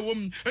dan ya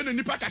wom ene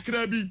nipa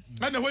kakra bi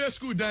ene ho ya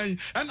school dan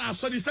ene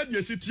aso di se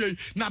de sitie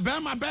na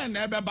ba ma ba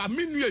na ebe ba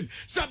menue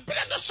se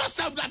bre no so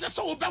se awade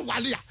so wo be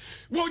wale a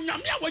wo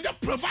nyame a wo ya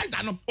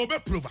provider no obe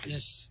provide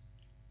yes.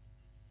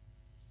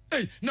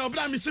 Hey, na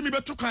obra mi se mi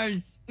betu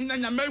kwan na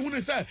nyama hu ne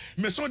se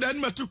me so da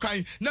ni metu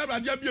kwan na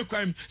awade abie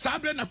kwan sa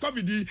bre na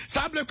covid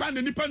sa bre kwan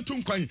na nipa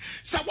ntu kwan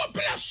sa wo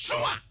bre so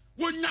a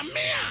wo nyame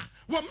a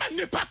wo ma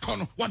nipa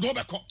kono wo do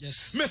beko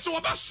me so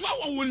wo ba so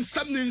a wo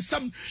nsam ne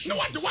nsam na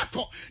wo de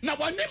wakọ na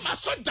wo ne ma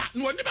so da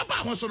na wo ne ba ba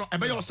ho so no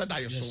ebe ye wo se da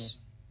ye so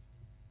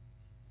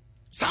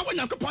sa wo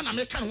nyankopon na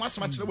me kan ho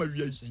asema kire wa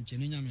wiai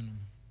sencheni nyame no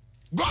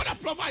God a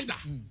provider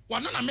wo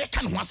na me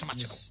kan ho asema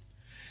kire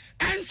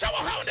en so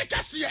wo ha ne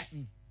kase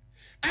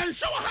and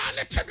so ha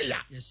ne tebia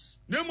yes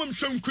na mom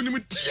hwankunim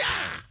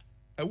dia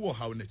ewo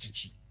ha na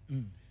chichi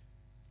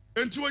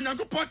enti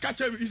onyankopon ka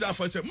che Israel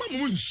say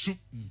mam nsu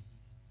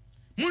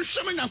mun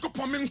hwem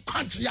nyankopon men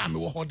kwagye a me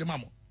wo ho de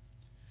mamo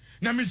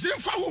na me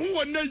zimfa wo hu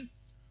wonai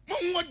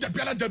mon wo da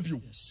biara da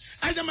bio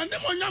ayamane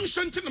mo nyam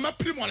hwenti na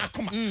maprim wala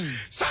koma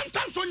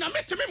sometimes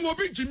onyame temi mo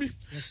bi jimi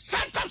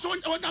sometimes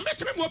onyame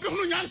temi mo bi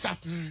hunu nyansa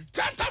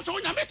sometimes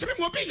onyame temi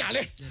mo bi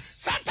yale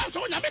sometimes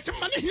onyame temi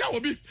mane hia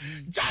obi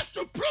just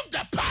to prove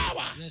the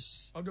power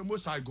of the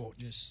Most High God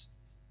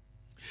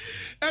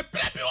e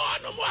prebi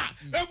ono mo a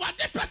e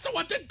wade pese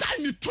wade dai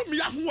ni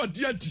tumi aho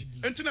odi adi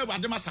enti na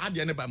wade ma sa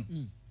ade ne bam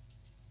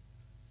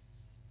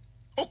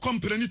o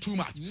complain too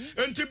much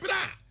enti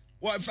bra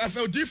wa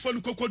fa di fon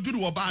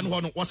kokoduru wo ba no ho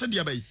no wo se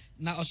de bai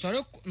na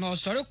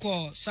osore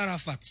ko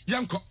Sarafat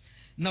yanko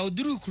na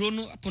oduru kuro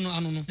no apono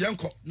anu no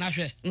yanko na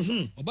hwe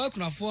oba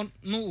kunafo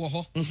no wo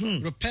ho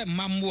repair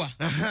mamboa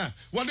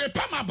wo de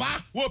pa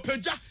maba wo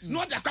peja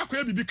no de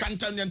akwa bibi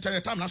kantan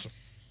ntere tam na so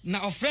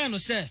na ofren no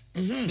se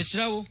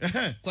besrawo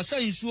kosa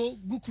nsuo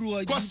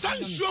gukuru kosa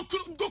nsuo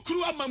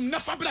gukuru amam na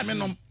fa bra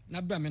menom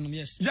na bra menom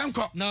yes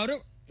yanko na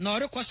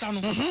ore kosa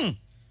no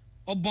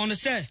obon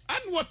se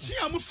an woti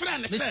am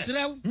frɛ ne se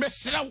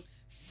mesrew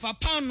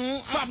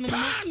fapano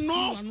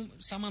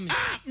samame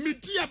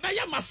media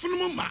baya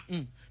mafunum ma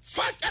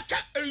fa aka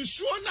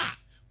ensuo na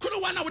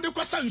kuno wana wode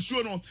kwasa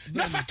nsuo no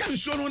na fa ka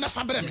nsuo no na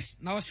fa brɛ me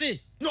na o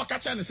se no ka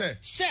cha ne se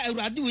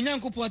awurade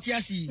wonyankopɔ ti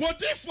asi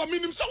wodi for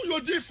minim so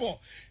yodi for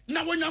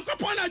na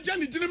wonyankopɔ na agya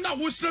ne dinim na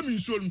wo sram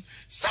nsuo no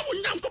sa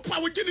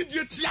wonyankopɔ wo gine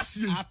die ti asi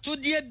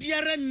atode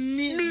biara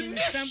ni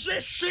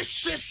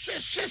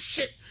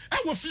she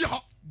wo fie ho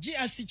Ji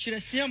asi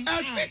chiresem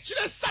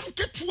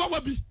ketua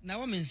wabi na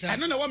wo mensam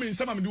eno na wo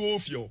mensam am de wo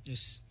fie o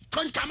yes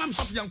kon kamam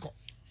sof yanko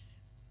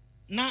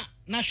na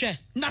hwe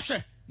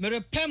mere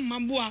pem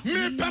mamboa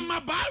me pem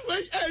maba we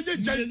eye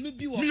gyan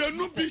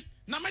mienu bi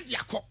na me de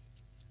akọ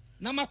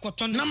na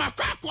makoto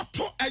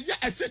eye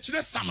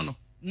asechire sam no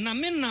na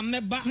me na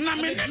meba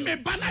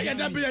na ye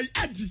da be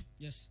adi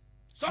yes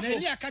sofo na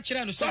eli aka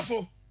kire no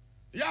sofo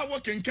ya wo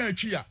kenkan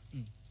atwi a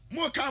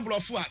mo kan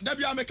blofo a da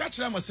bia me ka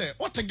kire mo se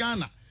o te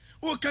Ghana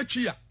o ka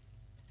twi a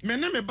me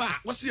ne me ba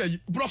wo se ayi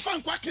brofa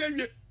nkwa ka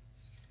awie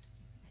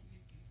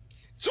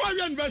so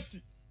awie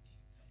university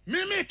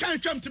me kan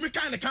twam timi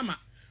kan ne kama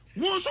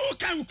wo so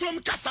kan krom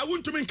kasa wo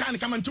ntumi kan ne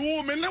kama nti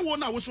wo me ne wo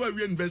na wo so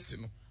awie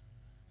university no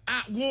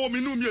a wo me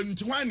no me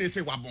nti wan na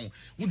say wabon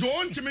wo do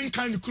ntumi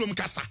kan ne krom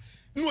kasa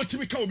ni wo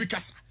timi ka obi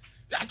kasa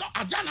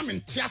adia na me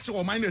ntiase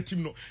wo man na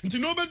tim no nti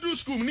no be do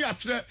school ni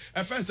atre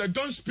offense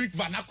don't speak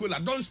vernacular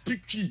don't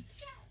speak Twi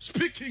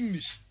speak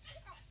English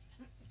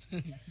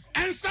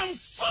and some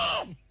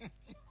form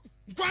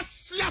what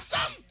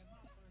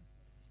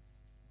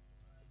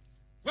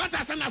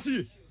I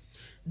say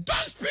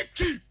don't speak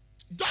Twi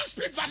don't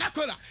speak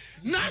vernacular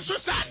na so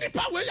sa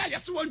nipa we ya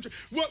yeso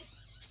wo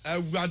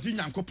awurade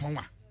nyankopon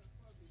wa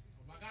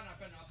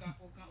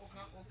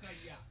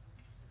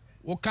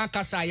wo kan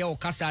kasa ya wo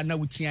kasa na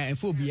wutia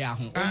enfo bia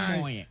ho o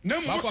moye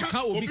ba ko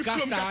kan obi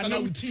kasa na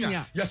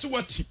wutia yeso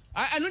wati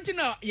anu nti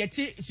na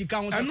yeti sika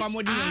ho so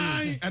kwamodi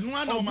ni anu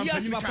ana o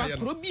mampani ka ya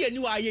kro bia ni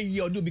wa ye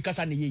yi odi obi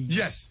kasa na ye yi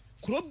yes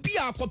kro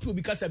bia popi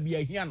obi kasa bia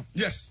hia no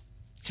yes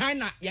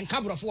China yen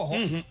kabrofo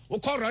ho wo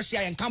ko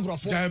Russia yen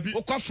kabrofo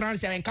wo ko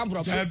France yen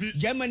kabrofo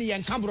Germany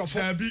yen kabrofo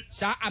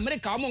sa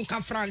America o mon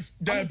kan France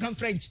o kan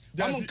French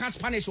o mon kan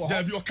Spanish o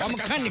mon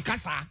kan ni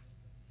kasa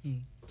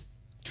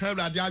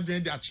Kebra de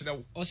adwen de akire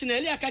wo o se na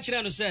eli aka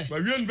kire no se ba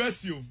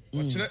university o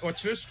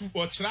kire school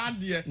o kire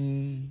ade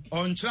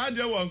on kire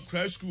ade wo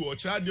nkra school o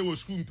kire ade wo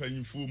school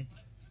mpanyimfo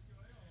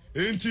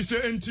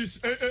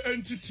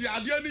enti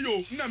ade ani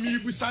yo na me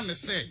busa ne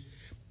se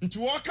nti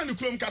wo ka ne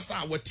kurom kasa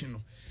a wati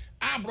no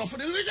abrofo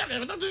de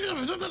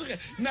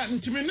na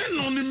nti me ne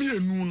no ne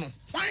mienu no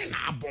why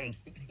na abon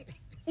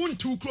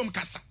unti kurom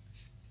kasa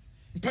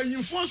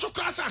mpanyimfo nso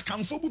klasa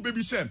akamfo bu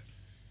bebi se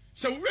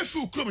we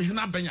refi kurom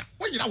hena banya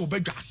wo yira wo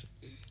badwase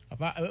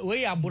papa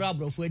we abro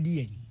abrofo adi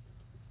yen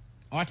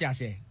what you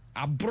say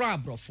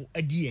abrofo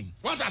adi yen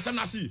what asem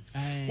na see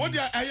what dey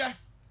eye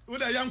wo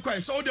dey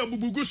yankwa so wo dey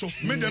bubugu so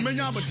me dey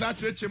menya abatra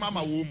treche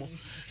mama wo mo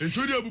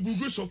enti dey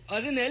bubugu so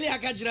ozi na eli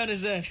aka kira ne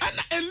se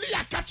ana eli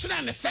aka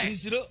kira ne se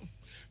nsiro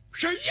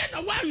hweye na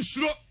wa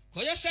nsuro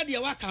koye sade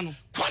waka no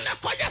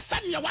koye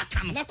sade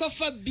waka no na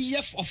kofa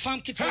bf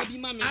ofam ketewa bi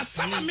ma me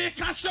asama me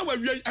ka kira wa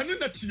wi anu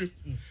na tie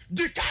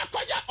di ka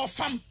koye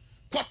ofam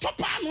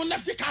kotopa no na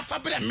di ka fa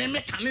bre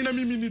me ka ne na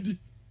mimi ni di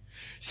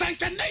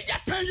sanka na ya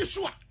pan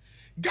yiso a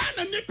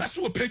Ghana ni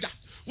person opeja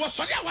was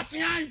sorry I was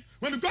saying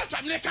when you go to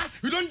America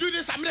you don't do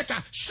this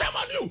America shame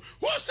on you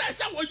who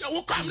says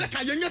we come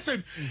America you say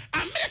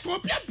America will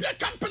be a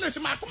companies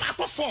mako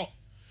for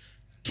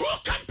 2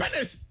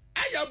 companies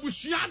aya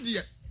busua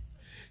de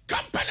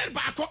company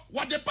baako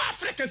what the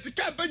Africa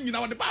sika ba nyina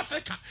what the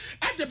Africa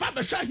and the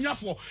baba sha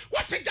hiafo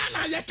what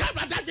Ghana ye ka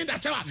brother be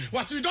that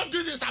what you don't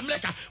do this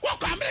America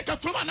what America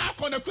kuma na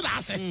akọ na kula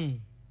ase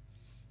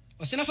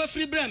Osina fa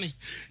free brame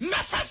na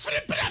fa free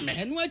brame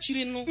enu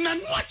achiri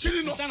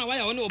no sana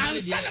waya woni obale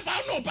dia sana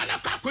ba no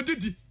obana ka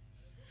kodidi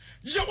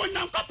ye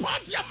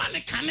wonyankopɔ dia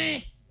mane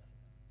kane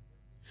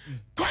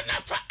kona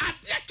fa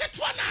adia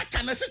ketwa na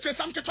aka na se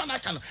chesam ketwa na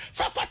aka no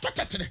fa kwato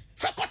tetere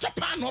fa kwato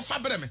pa no fa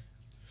brame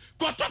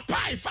kwato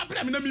pa fa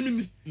brame na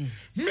mimi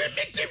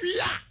di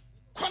wia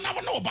kona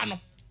wona oba no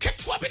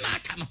ketwa bi na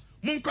aka no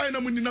monkoy na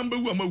muni namba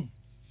wu amawu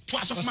to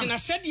asofa Osina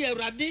sedi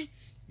awurade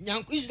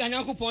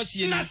Nyankopon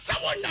sie na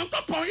sawo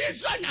Nyankopon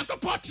Israel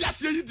Nyankopon ti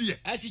ase yi die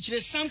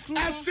asichire sankru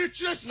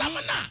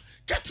na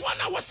ketwa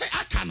na wo se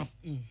aka no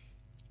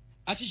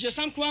asichire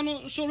sankru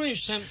no so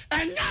rensem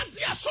enya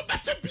dia so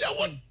bete bia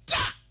wo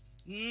da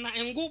na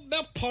engo be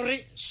pore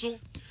so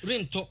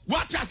rento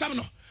what asam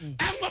no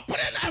engo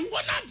pore na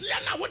engo na dia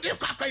na wo de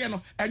kwakoye no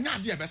enya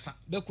dia besa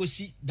be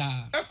kosi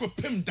da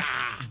ekopem da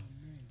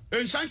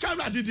enshanka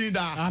radidi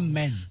da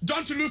amen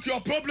don't look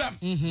your problem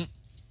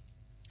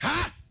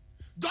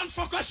don't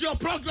focus your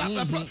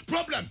problem.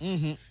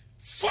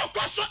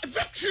 Focus on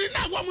victory na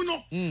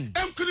womuno.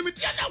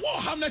 Enkunimiti na wo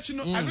ham na chi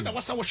no. Anu na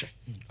wasa wo hwe.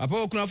 Papa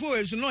okunafo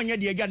we so no nya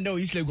de agya nda o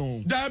isle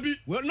gon. Dabi.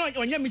 We no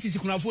onya misisi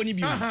kunafo ni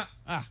bi.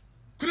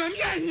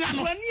 Kunani ahia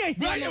no.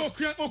 Kunani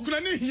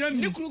okunani hia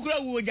ni. Ni kurukura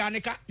wo gya ne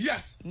ka.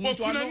 Yes.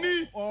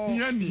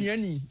 Okunani hia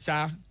ni.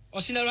 Sa.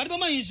 Osina rade ba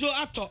ma yizo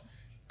ato.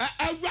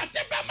 Awurade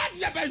be ma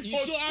de ba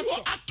yizo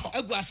ato.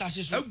 Egu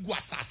asase so. Egu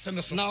asase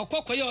no so. Na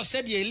okokoye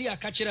osede Elia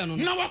ka kire no.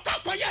 Na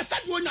okokoye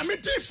osede onyame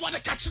tifo de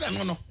ka kire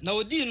no no. Na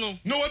odi no.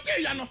 Na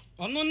odi ya no.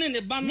 Ono ne ne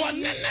ba no. Won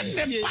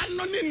ne ba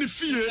no ne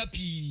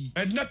fie.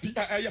 Enapi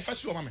ya fa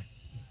so mama.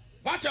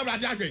 What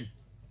awurade agwen.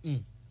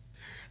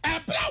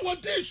 Ebra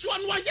wodi so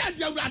no ya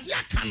de awurade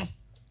aka no.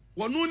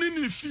 Wono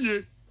ne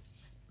fie.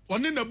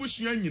 One na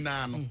busua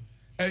nyina no.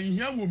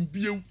 Ehia won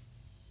biew.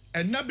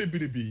 Ena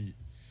bebrebe.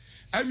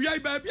 Awia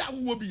ba bia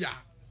wo bia.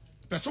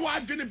 Peso wa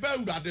adwene ba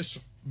awurade so.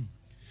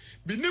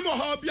 Binim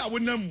ho bia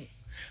wonam.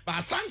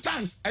 But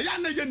sometimes eya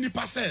na ye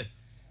nipa se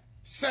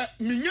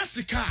minya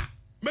sika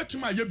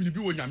metuma ye biribi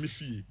wo nyame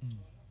fie.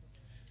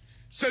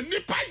 Se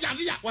nipa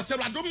yare ya wo se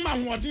rado ma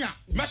hoɔden a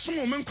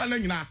mesom me nkwa na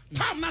nyina.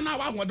 Tam na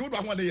wa hoɔden wo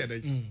hoɔden ye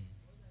dai.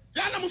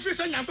 Ya na mo fi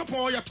se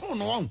Nyankopɔn ye to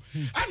no on.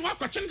 Anu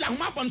akɔkye de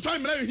ahoma bɔntɔn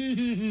mra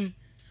hi.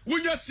 Wo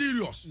nya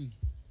serious.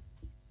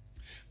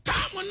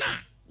 Tam na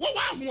wo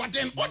wa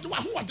hoɔden wo de wa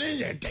hoɔden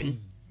ye dai.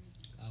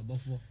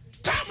 Abofo.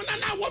 Tam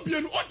na wo bie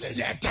no o de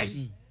ye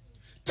dai.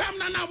 Tam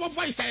na wo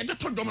voice ay de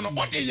to dom no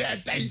o de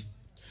ye dai.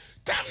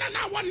 Tam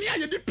na wo ne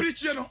ay de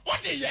preach no o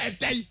de ye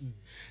dai.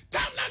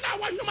 Tam na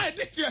wo nyuma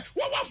de tie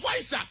wo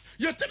voice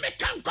ye te me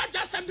kan kwa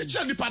ja sam de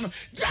che nipa no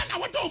dia na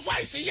wo do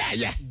voice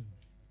ye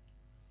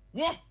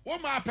wo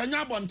ma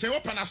panya bonte wo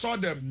pana so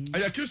dem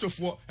aya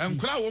kristofo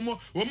enkura wo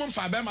mo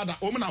mfa be mada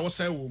wo na wo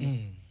sai wo mo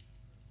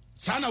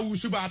sana wo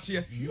su ba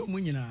tie yo mo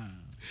nyina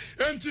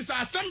enti sa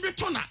asem bi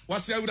to na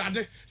wase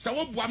awurade se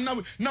wo boam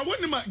na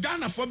wonima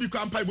Ghana fo bi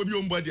kwa mpa ibobi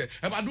ombo de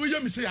e ba do ye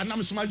mi se ya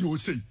nam soma ye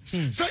osei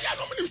se ya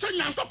no mnim se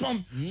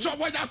Nyankopɔn so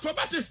wo ya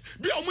acrobatics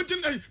bi o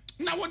mutin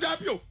na wo da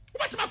bi o wo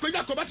batima kwa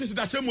ya acrobatics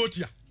da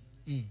chemotia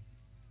ye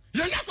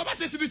ya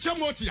acrobatics di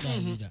chemotia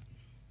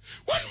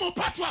one more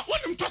patwa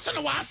one to se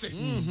na wa ase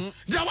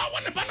de wa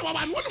one ba na wa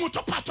one mo to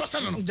patwa se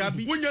no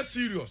wonya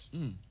serious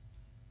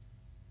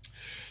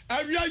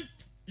awia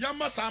ya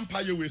ma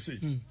sampa ye we sei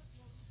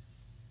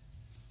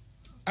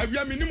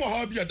awia minim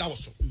ho bia da wo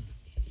so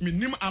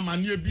minim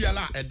amane bia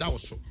la e da wo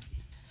so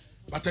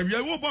but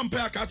awia wo bom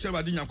pa aka kire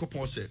wade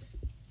Nyankopɔn se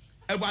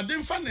ewade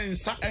mfa ne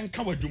nsa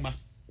enka wadwuma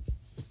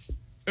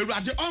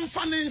ewade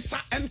onfa ne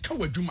nsa enka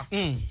wadwuma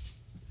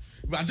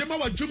ewade ma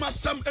wadwuma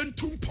sam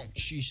entumpon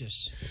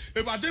Jesus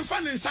ewade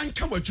mfa ne nsa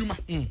enka wadwuma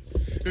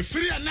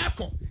efiri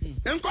anako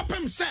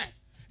enkopem se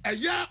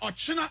ɛyɛ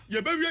ɔkyena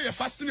yɛbɛwie yɛ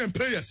fasting and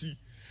prayers yi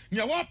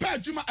nya wo pa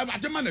adwuma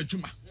Awurade ma na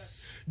adwuma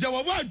de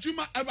wo wa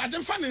adwuma Awurade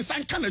mfa ne nsa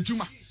nka na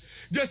adwuma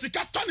de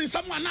sika tɔ ne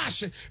nsa mu ana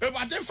ahye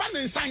Awurade mfa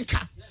ne nsa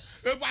nka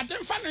Awurade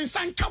mfa ne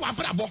nsa nka wa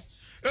brabɔ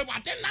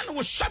Awurade na no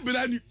wo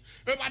hyabirani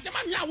Awurade ma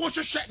nya wo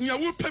hwehwɛ nya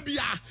wo pa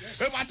bia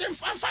Awurade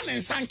mfa ne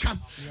nsa nka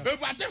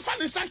Awurade mfa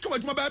ne nsa nka wa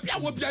adwuma ba bia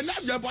wo bia na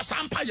bia bɔ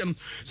sampa yɛ no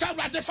sɛ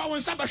Awurade fa wo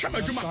nsa bɛhwɛ ma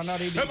adwuma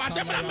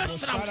Awurade mra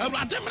mesra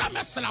Awurade mra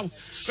mesra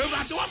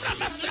Awurade wo mra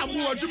mesra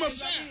wo adwuma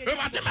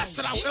Awurade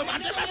mesra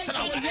Awurade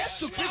mesra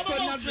Yesu Kristo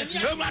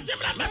Awurade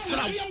mra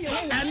mesra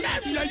ɛna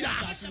bia ya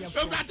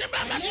Awurade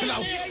mra mesra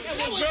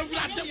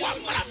Awurade wo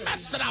mra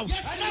mesra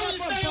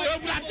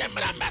Awurade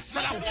mra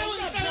mesra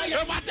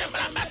Awurade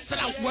mra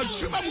mesra wo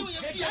adwuma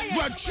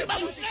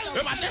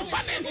Awurade mfa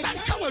ne nsa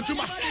nka wo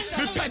adwuma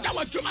mepagya wo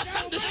adwuma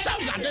sam de hyɛ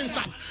Awurade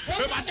nsa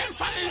Awurade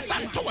mfa ne nsa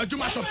nto wo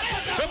adwuma so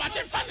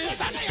Awurade mfa ne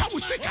nsa nka wo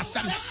sika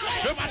sam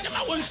Awurade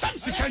ma wo nsam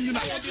sika nyina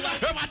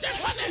Awurade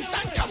mfa ne nsa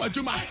nka wo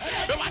adwuma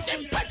Awurade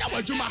mpagya wo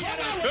adwuma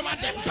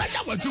Awurade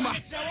mpagya wo adwuma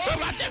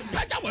Awurade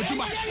mpagya wo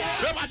adwuma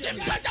Awurade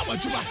mpagya wo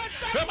adwuma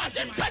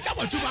Awurade mpagya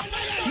wo adwuma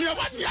ne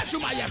wadi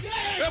adwuma yɛ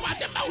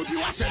Awurade ma wo bi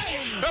wase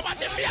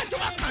Awurade mi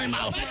adwuma kan ma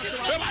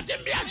Awurade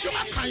mi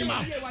adwuma kan ma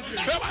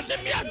Awurade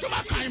mi adwuma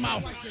kan ma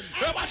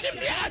Awurade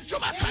mi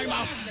adwuma kan ma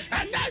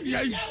ɛna wie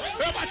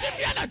Awurade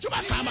mi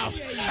adwuma kan ma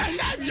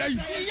ɛna wie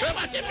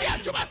Awurade mi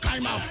adwuma kan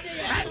ma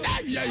ɛna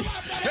wie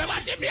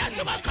Awurade mi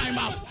adwuma kan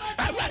ma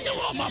Awurade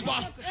wo mabɔ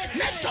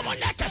ne tomo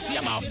nya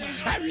kɛseɛ ma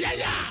awie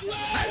ya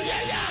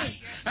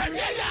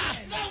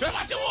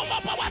Awurade wo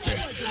mabɔ wate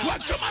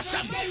wadwuma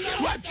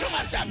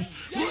sam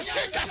wo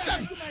sika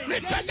sam me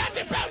pɛgya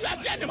de pɛ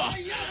Awurade animo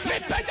me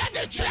pɛgya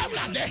de kyerɛ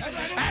Awurade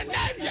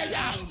ɛna wie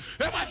ya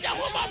Awurade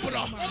wo mabɔ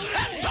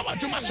ɛntɔ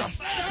wadwuma so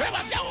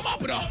Awurade wo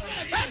mabɔ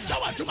ɛntɔ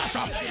wadwuma so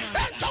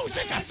ɛntɔ wo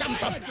sika sam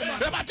so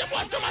Awurade wo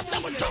wadwuma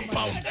sam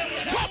ntompo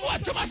wo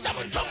wadwuma sam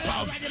ntompo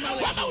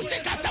wo ma wo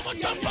sika sam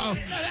ntompo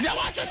ya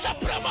wa hwehwɛ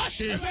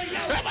promotion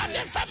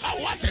Awurade fama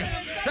wate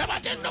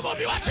Awurade nobo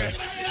bi wate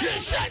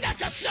yɛhyɛ nya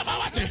kɛseɛ ma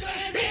wate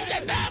in the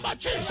name of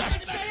Jesus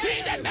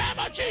in the name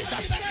of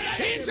Jesus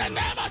in the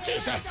name of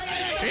Jesus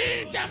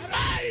in the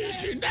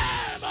mighty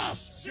name of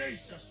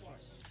Jesus.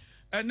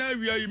 ɛna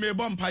wie yi me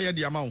bɔ mpaeɛ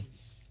de ama wo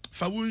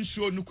fa wo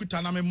nsuo no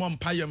kuta na me mmɔ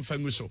mpaeɛ mfa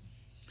ngu so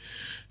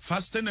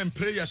fasting and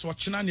prayers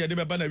ɔkyena ne de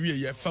bɛba na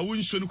wie yɛ fa wo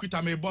nsuo no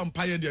kuta me bɔ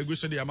mpaeɛ de agu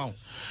so de ama wo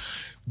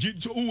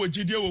uwe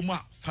jidie wo mu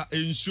a fa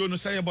ensuo no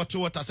say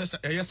bottle water say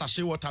eye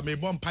sachet water me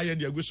bom paye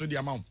de agu so de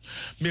amount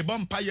me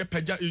bom paye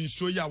pagya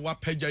ensuo ya wa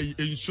pagya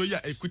ensuo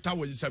ya ekuta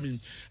wo nsam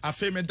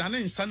afa me dane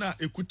nsa na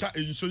ekuta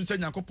ensuo nsa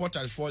Nyankopɔn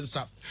talfo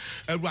nsa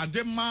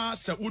Awurade ma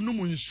se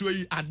unum nsuo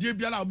yi ade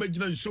biara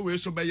obagina nsuo we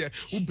so beye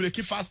u break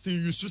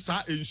fasting yusu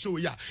sa ensuo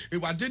ya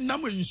Awurade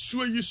nam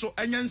nsuo yi so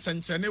enye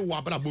nsenkyene wo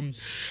abrabom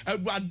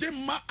Awurade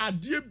ma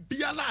ade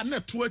biara na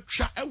to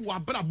atwa e wo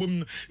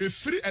abrabom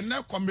efiri ene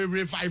kwame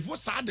revival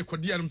sa de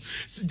kode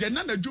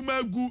jena na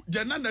juma gu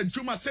jena na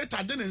juma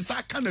seta de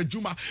nsa ka na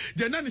juma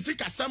jena ni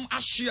sika sam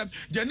ahye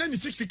jena ni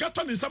sika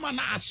to ni sam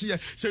na ahye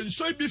se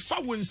nso bi fa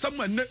wo nsam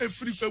na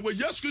efiri ewo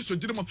Yesu Kristo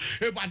dirimo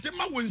e bade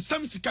ma wo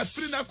nsam sika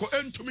firi na ko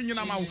entumi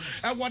nyina ma wo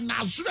e wo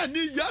nazura ni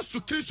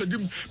Yesu Kristo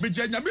dim be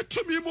jenya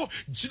metumi mo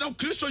gina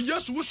Kristo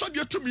Yesu wo so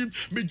de tumi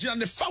me gina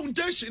ne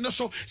foundation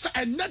so se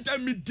enada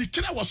mi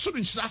dikira wo so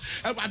nhyira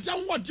e bade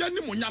anwode ani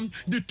monyam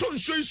de to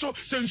nso yi so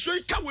se nso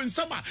yi ka wo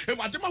nsam a e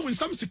bade ma wo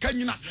nsam sika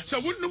nyina se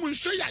wonum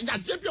nso ya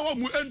yade bia wo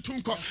mu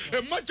entunko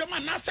e majama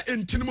na se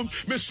entinum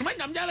me soma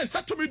nyam yare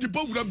satomi di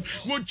bowuram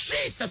wo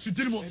Jesus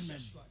dirimo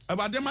e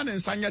bade ma ne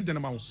nsanya de ne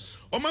ma wo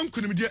o man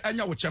kunimdie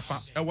anya wo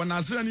chefa e wo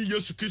nazira ni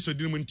Yesu Kristo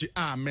dirimo nti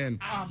amen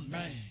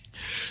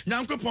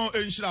Nyankopɔn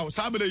enhyira wo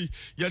sabere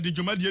ye de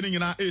dwumadie ni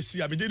nyina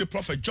esi abede the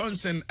prophet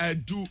Johnson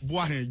adu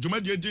boahen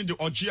dwumadie din de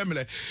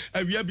ogiemle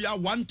awia bia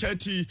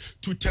 1:30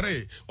 to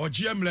 3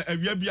 ogiemle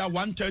awia bia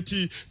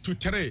 1:30 to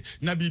 3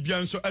 na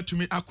bibia nso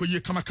atumi akoye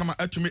kama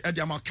atumi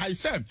ede ama kai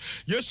sem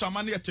Yesu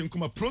amane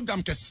yetenkuma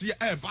program kese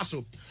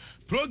baso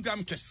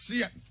program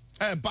kese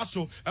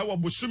baso ewo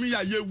busumi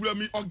ya yewura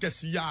mi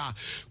August ya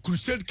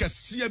crusade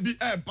kese bi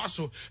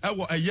baso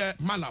ewo eye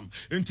malam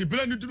enti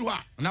bele ni duru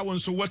ha na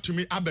wonso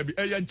watumi ababi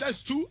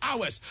just 2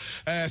 hours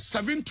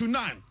 7 to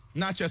 9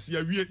 na chess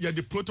ya wie ya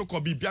the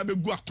protocol bi bia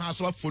begu akwan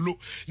so follow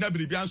na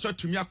bibia nso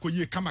atumi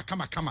akoye kama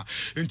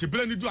enti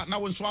bele ni duru na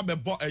wonso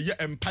abebo eye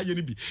empire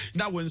ni bi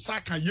na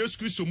wonsa kan Yesu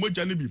Kristo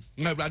moja ni bi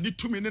na Awurade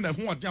tumi ne na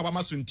ho ode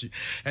abama so nti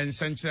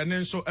ensenkyere ne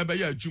nso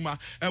ebeye adwuma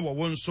ewo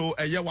wonso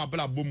eye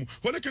wabrabom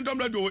Holy Kingdom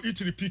Radio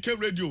E3 PK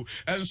Radio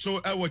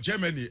enso ewo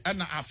Germany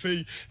na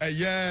afei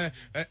eye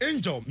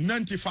Angel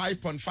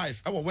 95.5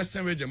 ewo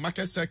Western Region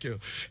Market Circle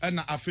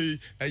na afei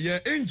eye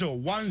Angel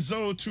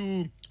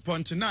 102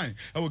 106.9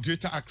 ɛwɔ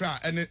Greater Accra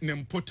ɛne ne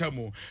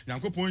mpotamo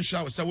nyankopɔn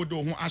nhyira wo sɛ wode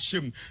wo ho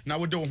ahyem na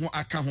wode wo ho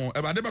aka ho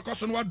ɛbade bɛkɔ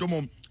so no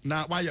wadom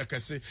na wayɛ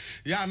kɛse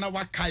ya na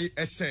wakai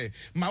ɛsɛ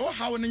ma wo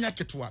hawo ne nya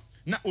ketwa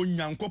na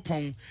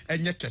onyankopɔn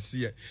ɛnyɛ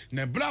kɛseɛ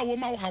na bra wo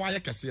ma wo hawo ayɛ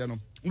kɛseɛ no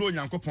na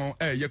onyankopɔn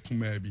ɛyɛ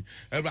kumaa bi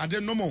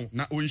ɛbade nomo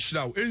na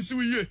onhyira wo ensi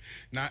wo yie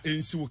na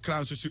ensi wo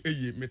kra nso so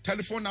ɛyie me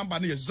telephone number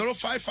no yɛ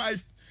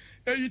 055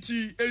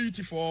 80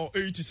 84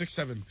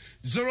 867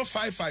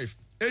 055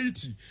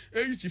 80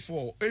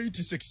 84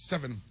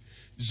 867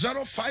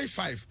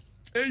 055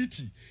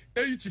 80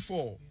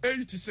 84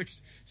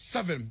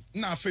 867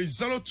 na fe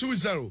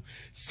 020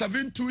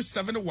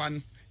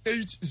 7271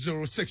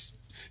 806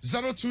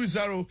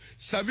 020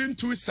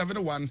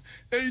 7271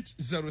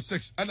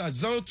 806 and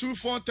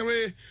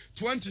 0243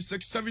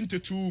 26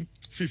 72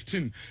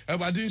 15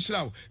 Ebadin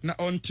Shrow na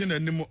ontin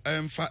anim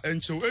emfa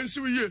encho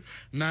ensiw ye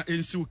na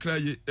ensiw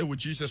kraye ewo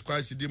Jesus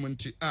Christ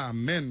dimunti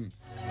amen.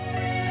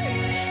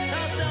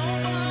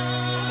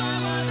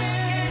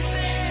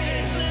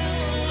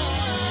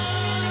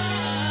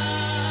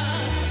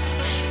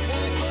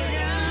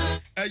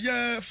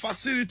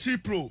 Facility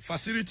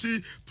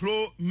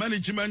Pro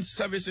Management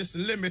Services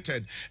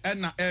Limited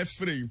and na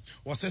free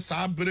was a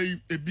sabre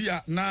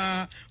ebia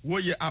na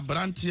woye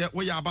abrantie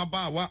woye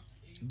ababawa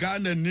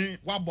Ghana ni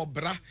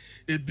wabobra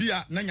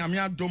ebia na nyame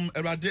adom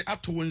erade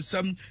ato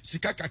wonsam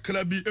sika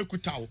kakra bi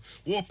ekutaw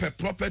wo pe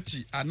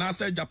property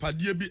anasa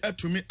japade bi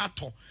atumi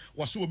ato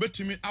wo so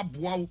obetumi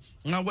aboaw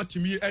na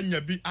watumi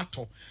anya bi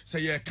ato se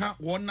ye ka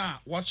wona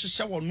wo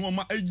hyehye wono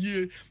ma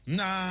ayie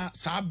na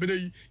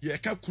sabre ye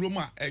ka kurom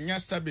a enya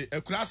sabe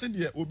ekurase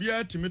de obi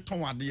atumi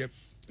ton ade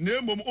na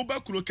emom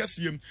obakuro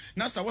kasiem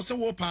na sa wo se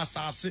wo pa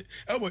asase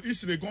ewo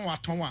isire gon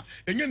waton a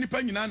enye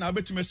nipa nyina na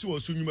abetime si wo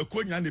so nyuma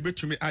ko nyina na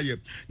betumi aye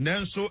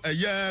nanso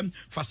eye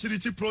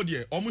facility pro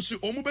de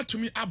omu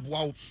betumi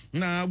aboaw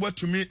na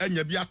watumi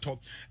anya bi ato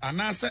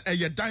anase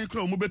eye dan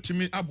kra omu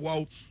betumi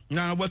aboaw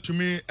na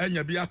watumi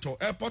anya bi ato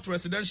airport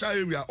residential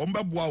area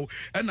ombeboaw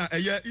na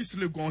eye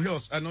Islegon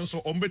Hills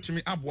anonso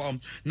ombetumi aboaw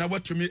na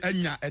watumi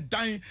anya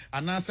edan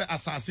anase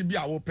asase bi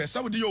a wo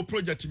pesa wo de your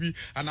project bi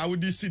ana wo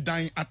di si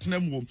dan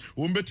atenamu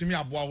ombetumi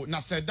aboaw na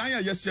se dan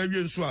a yesi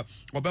awie nso a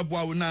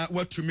obeboaw na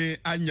watumi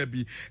anya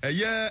bi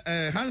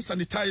eye hand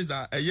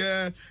sanitizer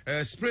eye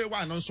spray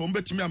one nso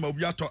ombetumi ama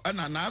obi ato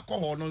na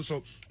alcohol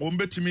nso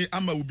ombetumi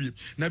ama obi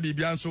na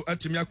bibia nso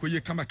atumi akoye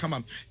kama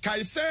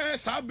kai se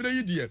sabre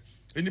yi de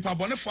enipa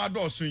bone fa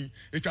dɔɔso yi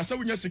etwasa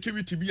wonya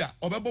security bi a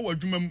obɛbɔ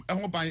wadwumam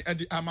ɛho ban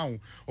ɛde ama wo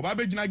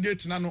obabɛgina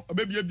gate na no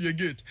obɛbie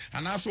gate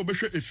anaso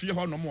obɛhwɛ efie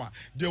hɔ no mo a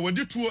de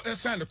wadi tuo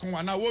ɛsan de kon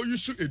na wo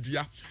yusu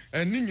edua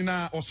ɛni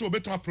nyina ɔso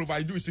obɛtuma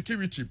provide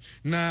security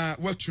na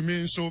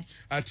watumi nso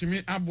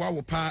atimi aboa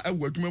wo pa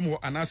ɛwɔ adwumam hɔ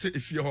anase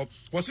efie hɔ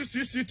wɔse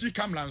CCTV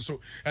camera nso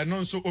ɛno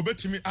nso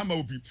obɛtumi ama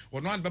obi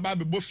ɔno an bɛba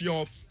bɛbɔ fie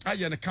hɔ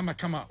ayɛ ne kama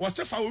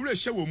wɔse fa wo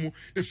rehyɛ wɔ mu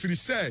efiri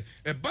sɛ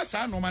ɛba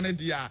saa no ma ne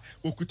de a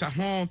okuta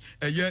ho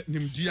ɛyɛ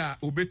nimdia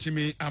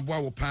obetimi aboa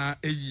wo pa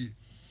eyi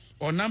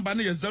o number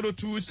no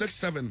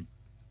 0267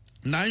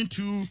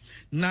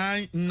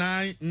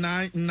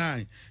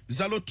 929999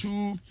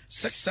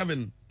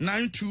 0267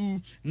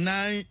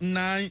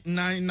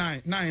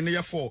 929999 9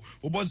 year 4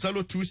 obo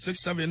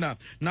 0267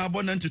 na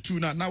abo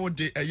 92 na wo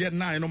de eye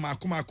 9 no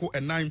makomako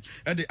 9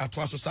 e de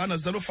atoaso sa na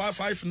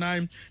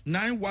 0559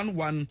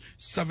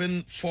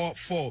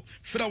 911744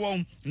 fra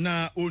won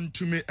na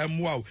ontumi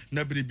emwa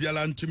na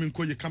biribiala ntumi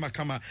nkoye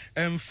kama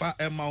emfa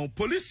ema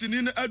police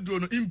ni na aduro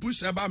no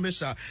impush eba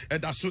mesha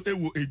edaso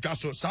ewo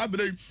edwaso sa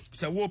bere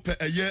se wo pe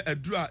eye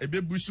adura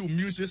ebebusu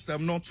immune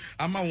system no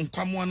ama won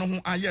kwamo no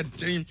ho aye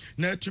den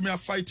na atumi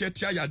afight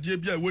etia ade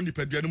bia wo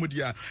nipadua no mu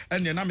dia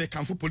ene na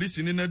mekanfo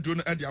police ni na duro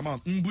no ade ama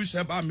mbush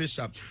eba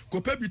mesha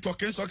kopa bi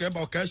token so ka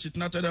eba okashi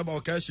na tada eba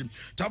okashi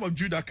tabo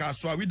juda ka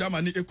so wi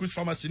dama ni ekus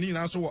pharmacy ni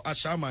na so wo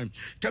ashaman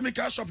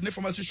chemical shop ni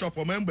pharmacy shop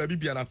o member bi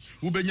biara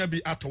wo benya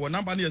bi ato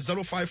number ni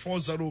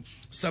 0540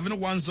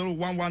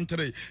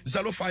 710113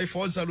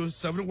 0540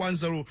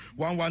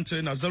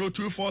 710113 na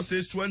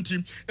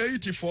 024620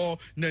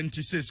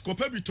 8496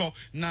 kopa bi to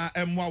na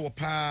emwa wo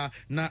pa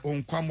na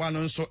onkwamwa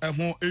no nso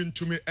eho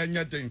entumi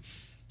enye den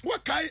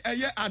wakai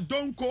eye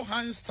adonko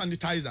hand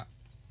sanitizer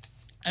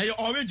eye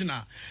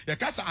original ye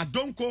kasa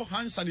adonko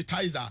hand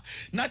sanitizer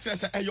na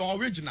trese eye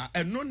original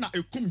eno na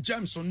ekum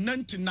germs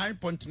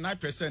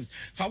 99.9%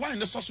 fa wine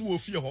no so wo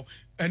fie ho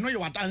eno ye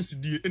wadanse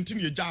die enti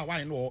ne gya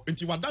wine no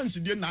enti wadanse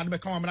die na ade be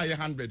kan amra ye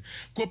 100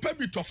 kopa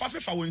bi to fa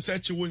fefa won sa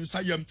chi won sa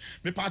yam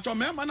me pa cho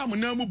me ma na mo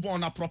na mu bon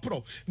na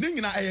propro ne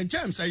nyina eye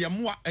germs eye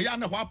moa eye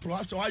na ho apro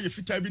after wa ye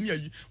fita bi ne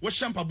ayi wo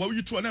shampa ba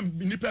wi to na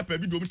ni pepper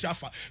bi do mu ti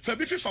afa fa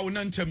bi fefa won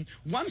ntem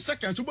 1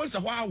 second so bo se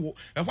ho awo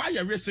e ho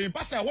aye resen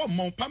pa se ho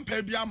mon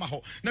pampa bi ama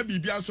ho na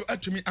bibia nso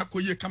atumi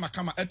akoye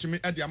kama atumi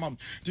ade amam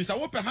ti sa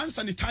wo pe hand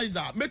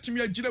sanitizer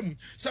metumi agira mu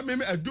se me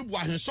adubu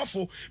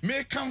ahensofo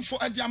me kanfo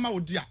ade ama wo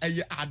dia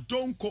eye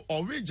adonko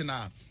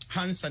original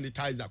hand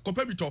sanitizer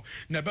kopa bito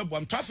na bebo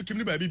traffic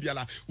ni ba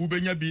bibiala wo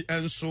benya bi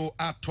enso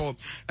ato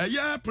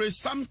eye pre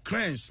some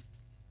cranes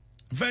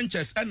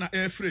Ventures and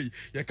air free.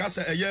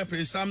 Yakasa a year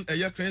pre some a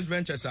year cranes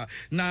ventures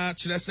na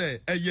chilese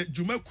a ye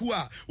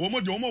Jumekua,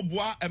 Womo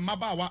bois and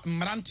Mabawa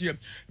Marantia,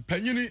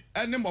 Penini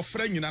and name of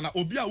Frangin and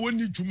Obia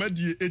woni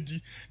Jumedi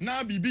Edi.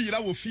 Now Bibi la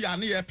will fear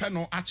near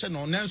Peno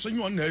Acheno, Nanson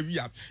you on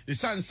Nevia. The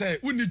son say,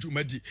 Uni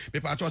Jumedi,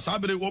 Pepato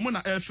Sabre, woman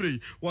air free,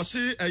 was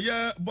see a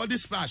year body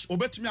splash,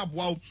 obet me a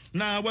wow,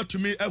 now what to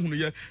me a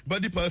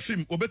body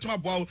perfume, obet me a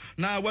wow,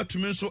 now what to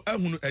me so a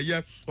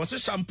year, was a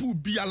shampoo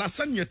be a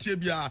lasagna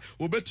tibia,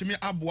 obet me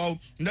a wow.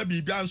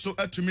 Nabi Bianso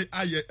etumi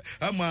aye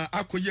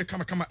akoye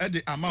kama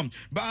ede amam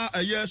ba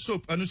aye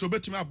soap anu so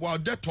betumi aboa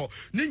deto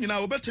ni nyina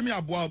obetumi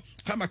aboa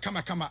kama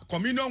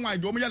communion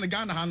wine do mo ya ne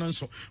Ghana ha no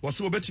nso wo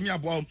so obetumi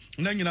aboa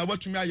na nyina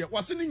watumi aye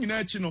wo se ni nyina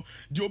achi no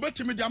de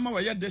obetumi de ama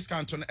we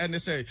discount no ene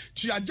say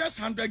to just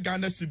 100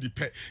 Ghana cedi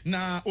pe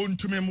na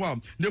ontumi mwa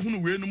na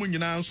hunu we no mu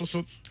nyina nso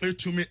so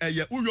etumi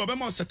eye uyo be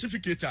ma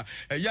certificate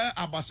eye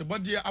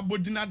abasebode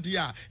abodina de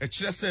a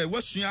kire say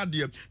wasua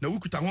de na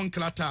wukuta ho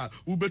nklata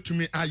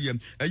ubetumi aye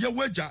eye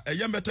wager a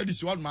young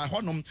Methodist one my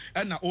honum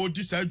and all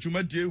this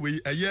Juma day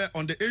we a year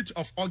on the 8th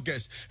of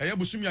August a year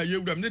busumia year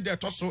ne de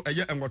toso a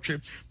year and watch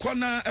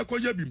corner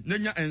ekoyebi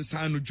nenya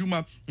ensanu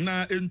Juma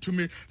na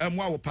entumi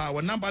mwa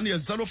power number near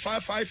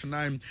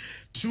 0559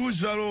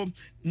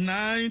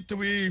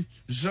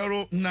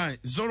 209309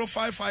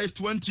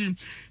 05520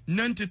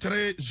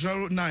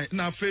 9309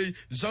 na fe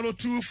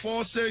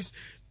 0246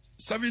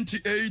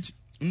 78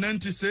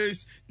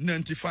 96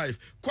 95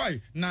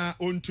 kwai na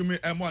ontumi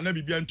emo na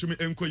bibia ntumi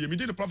enkoye me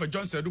did the prophet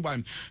John said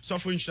Dubai so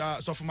for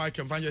insha so for Mike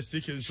Evangelist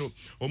speaking so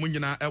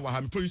omunyina ewa ha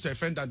me producer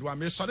offender do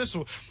am so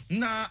so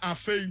na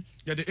afei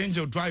ya the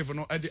angel drive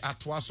no e de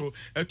atoa so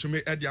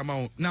etumi e de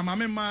ama na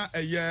mame ma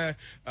eye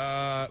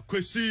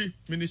kwesi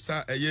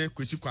minister eye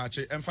kwesi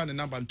kwache emfa ne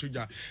number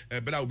ntoja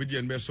bra obedi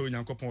en be so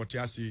nyankopon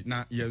otiasi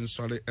na ye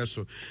nsore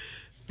eso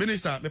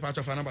minister me pa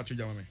chofa number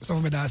toja mame so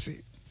for me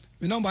dasi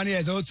me number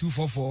is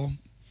 0244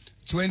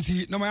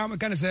 20 no my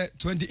can say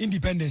 20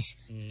 independence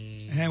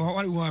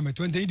what we want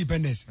 20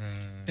 independence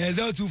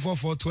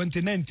 0244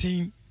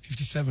 2019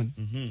 57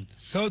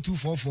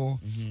 0244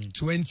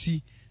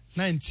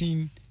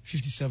 2019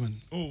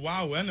 57 oh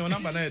wow and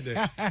number na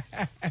there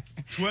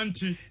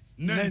 20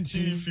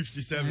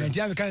 1957 and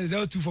you can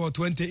 0244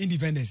 20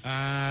 independence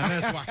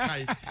that's why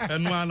kai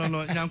and no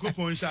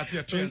nyankopon sha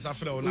se twins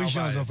afre o na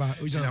ba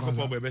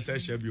nyankopon be be say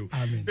shabio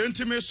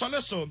entime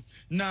soleso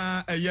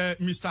na eye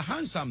Mr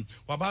Handsome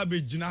waba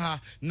be gina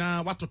ha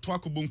na watoto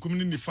akobonkum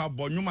ni nifa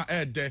bonwuma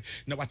ede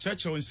na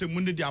wacheche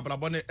nsem ne di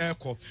abrabo ne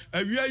eko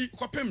awiai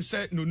kopem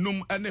se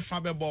nonum ene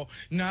fa bebo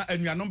na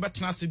anuanom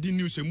betena se di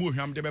news emu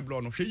ohwam de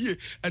beblo no hweye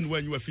ene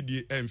wanyu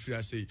afidie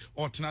emfira sei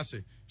o tena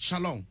se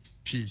shalom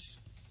peace.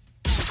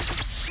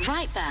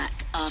 Right back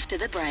after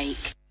the break.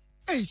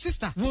 Hey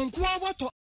sister, won't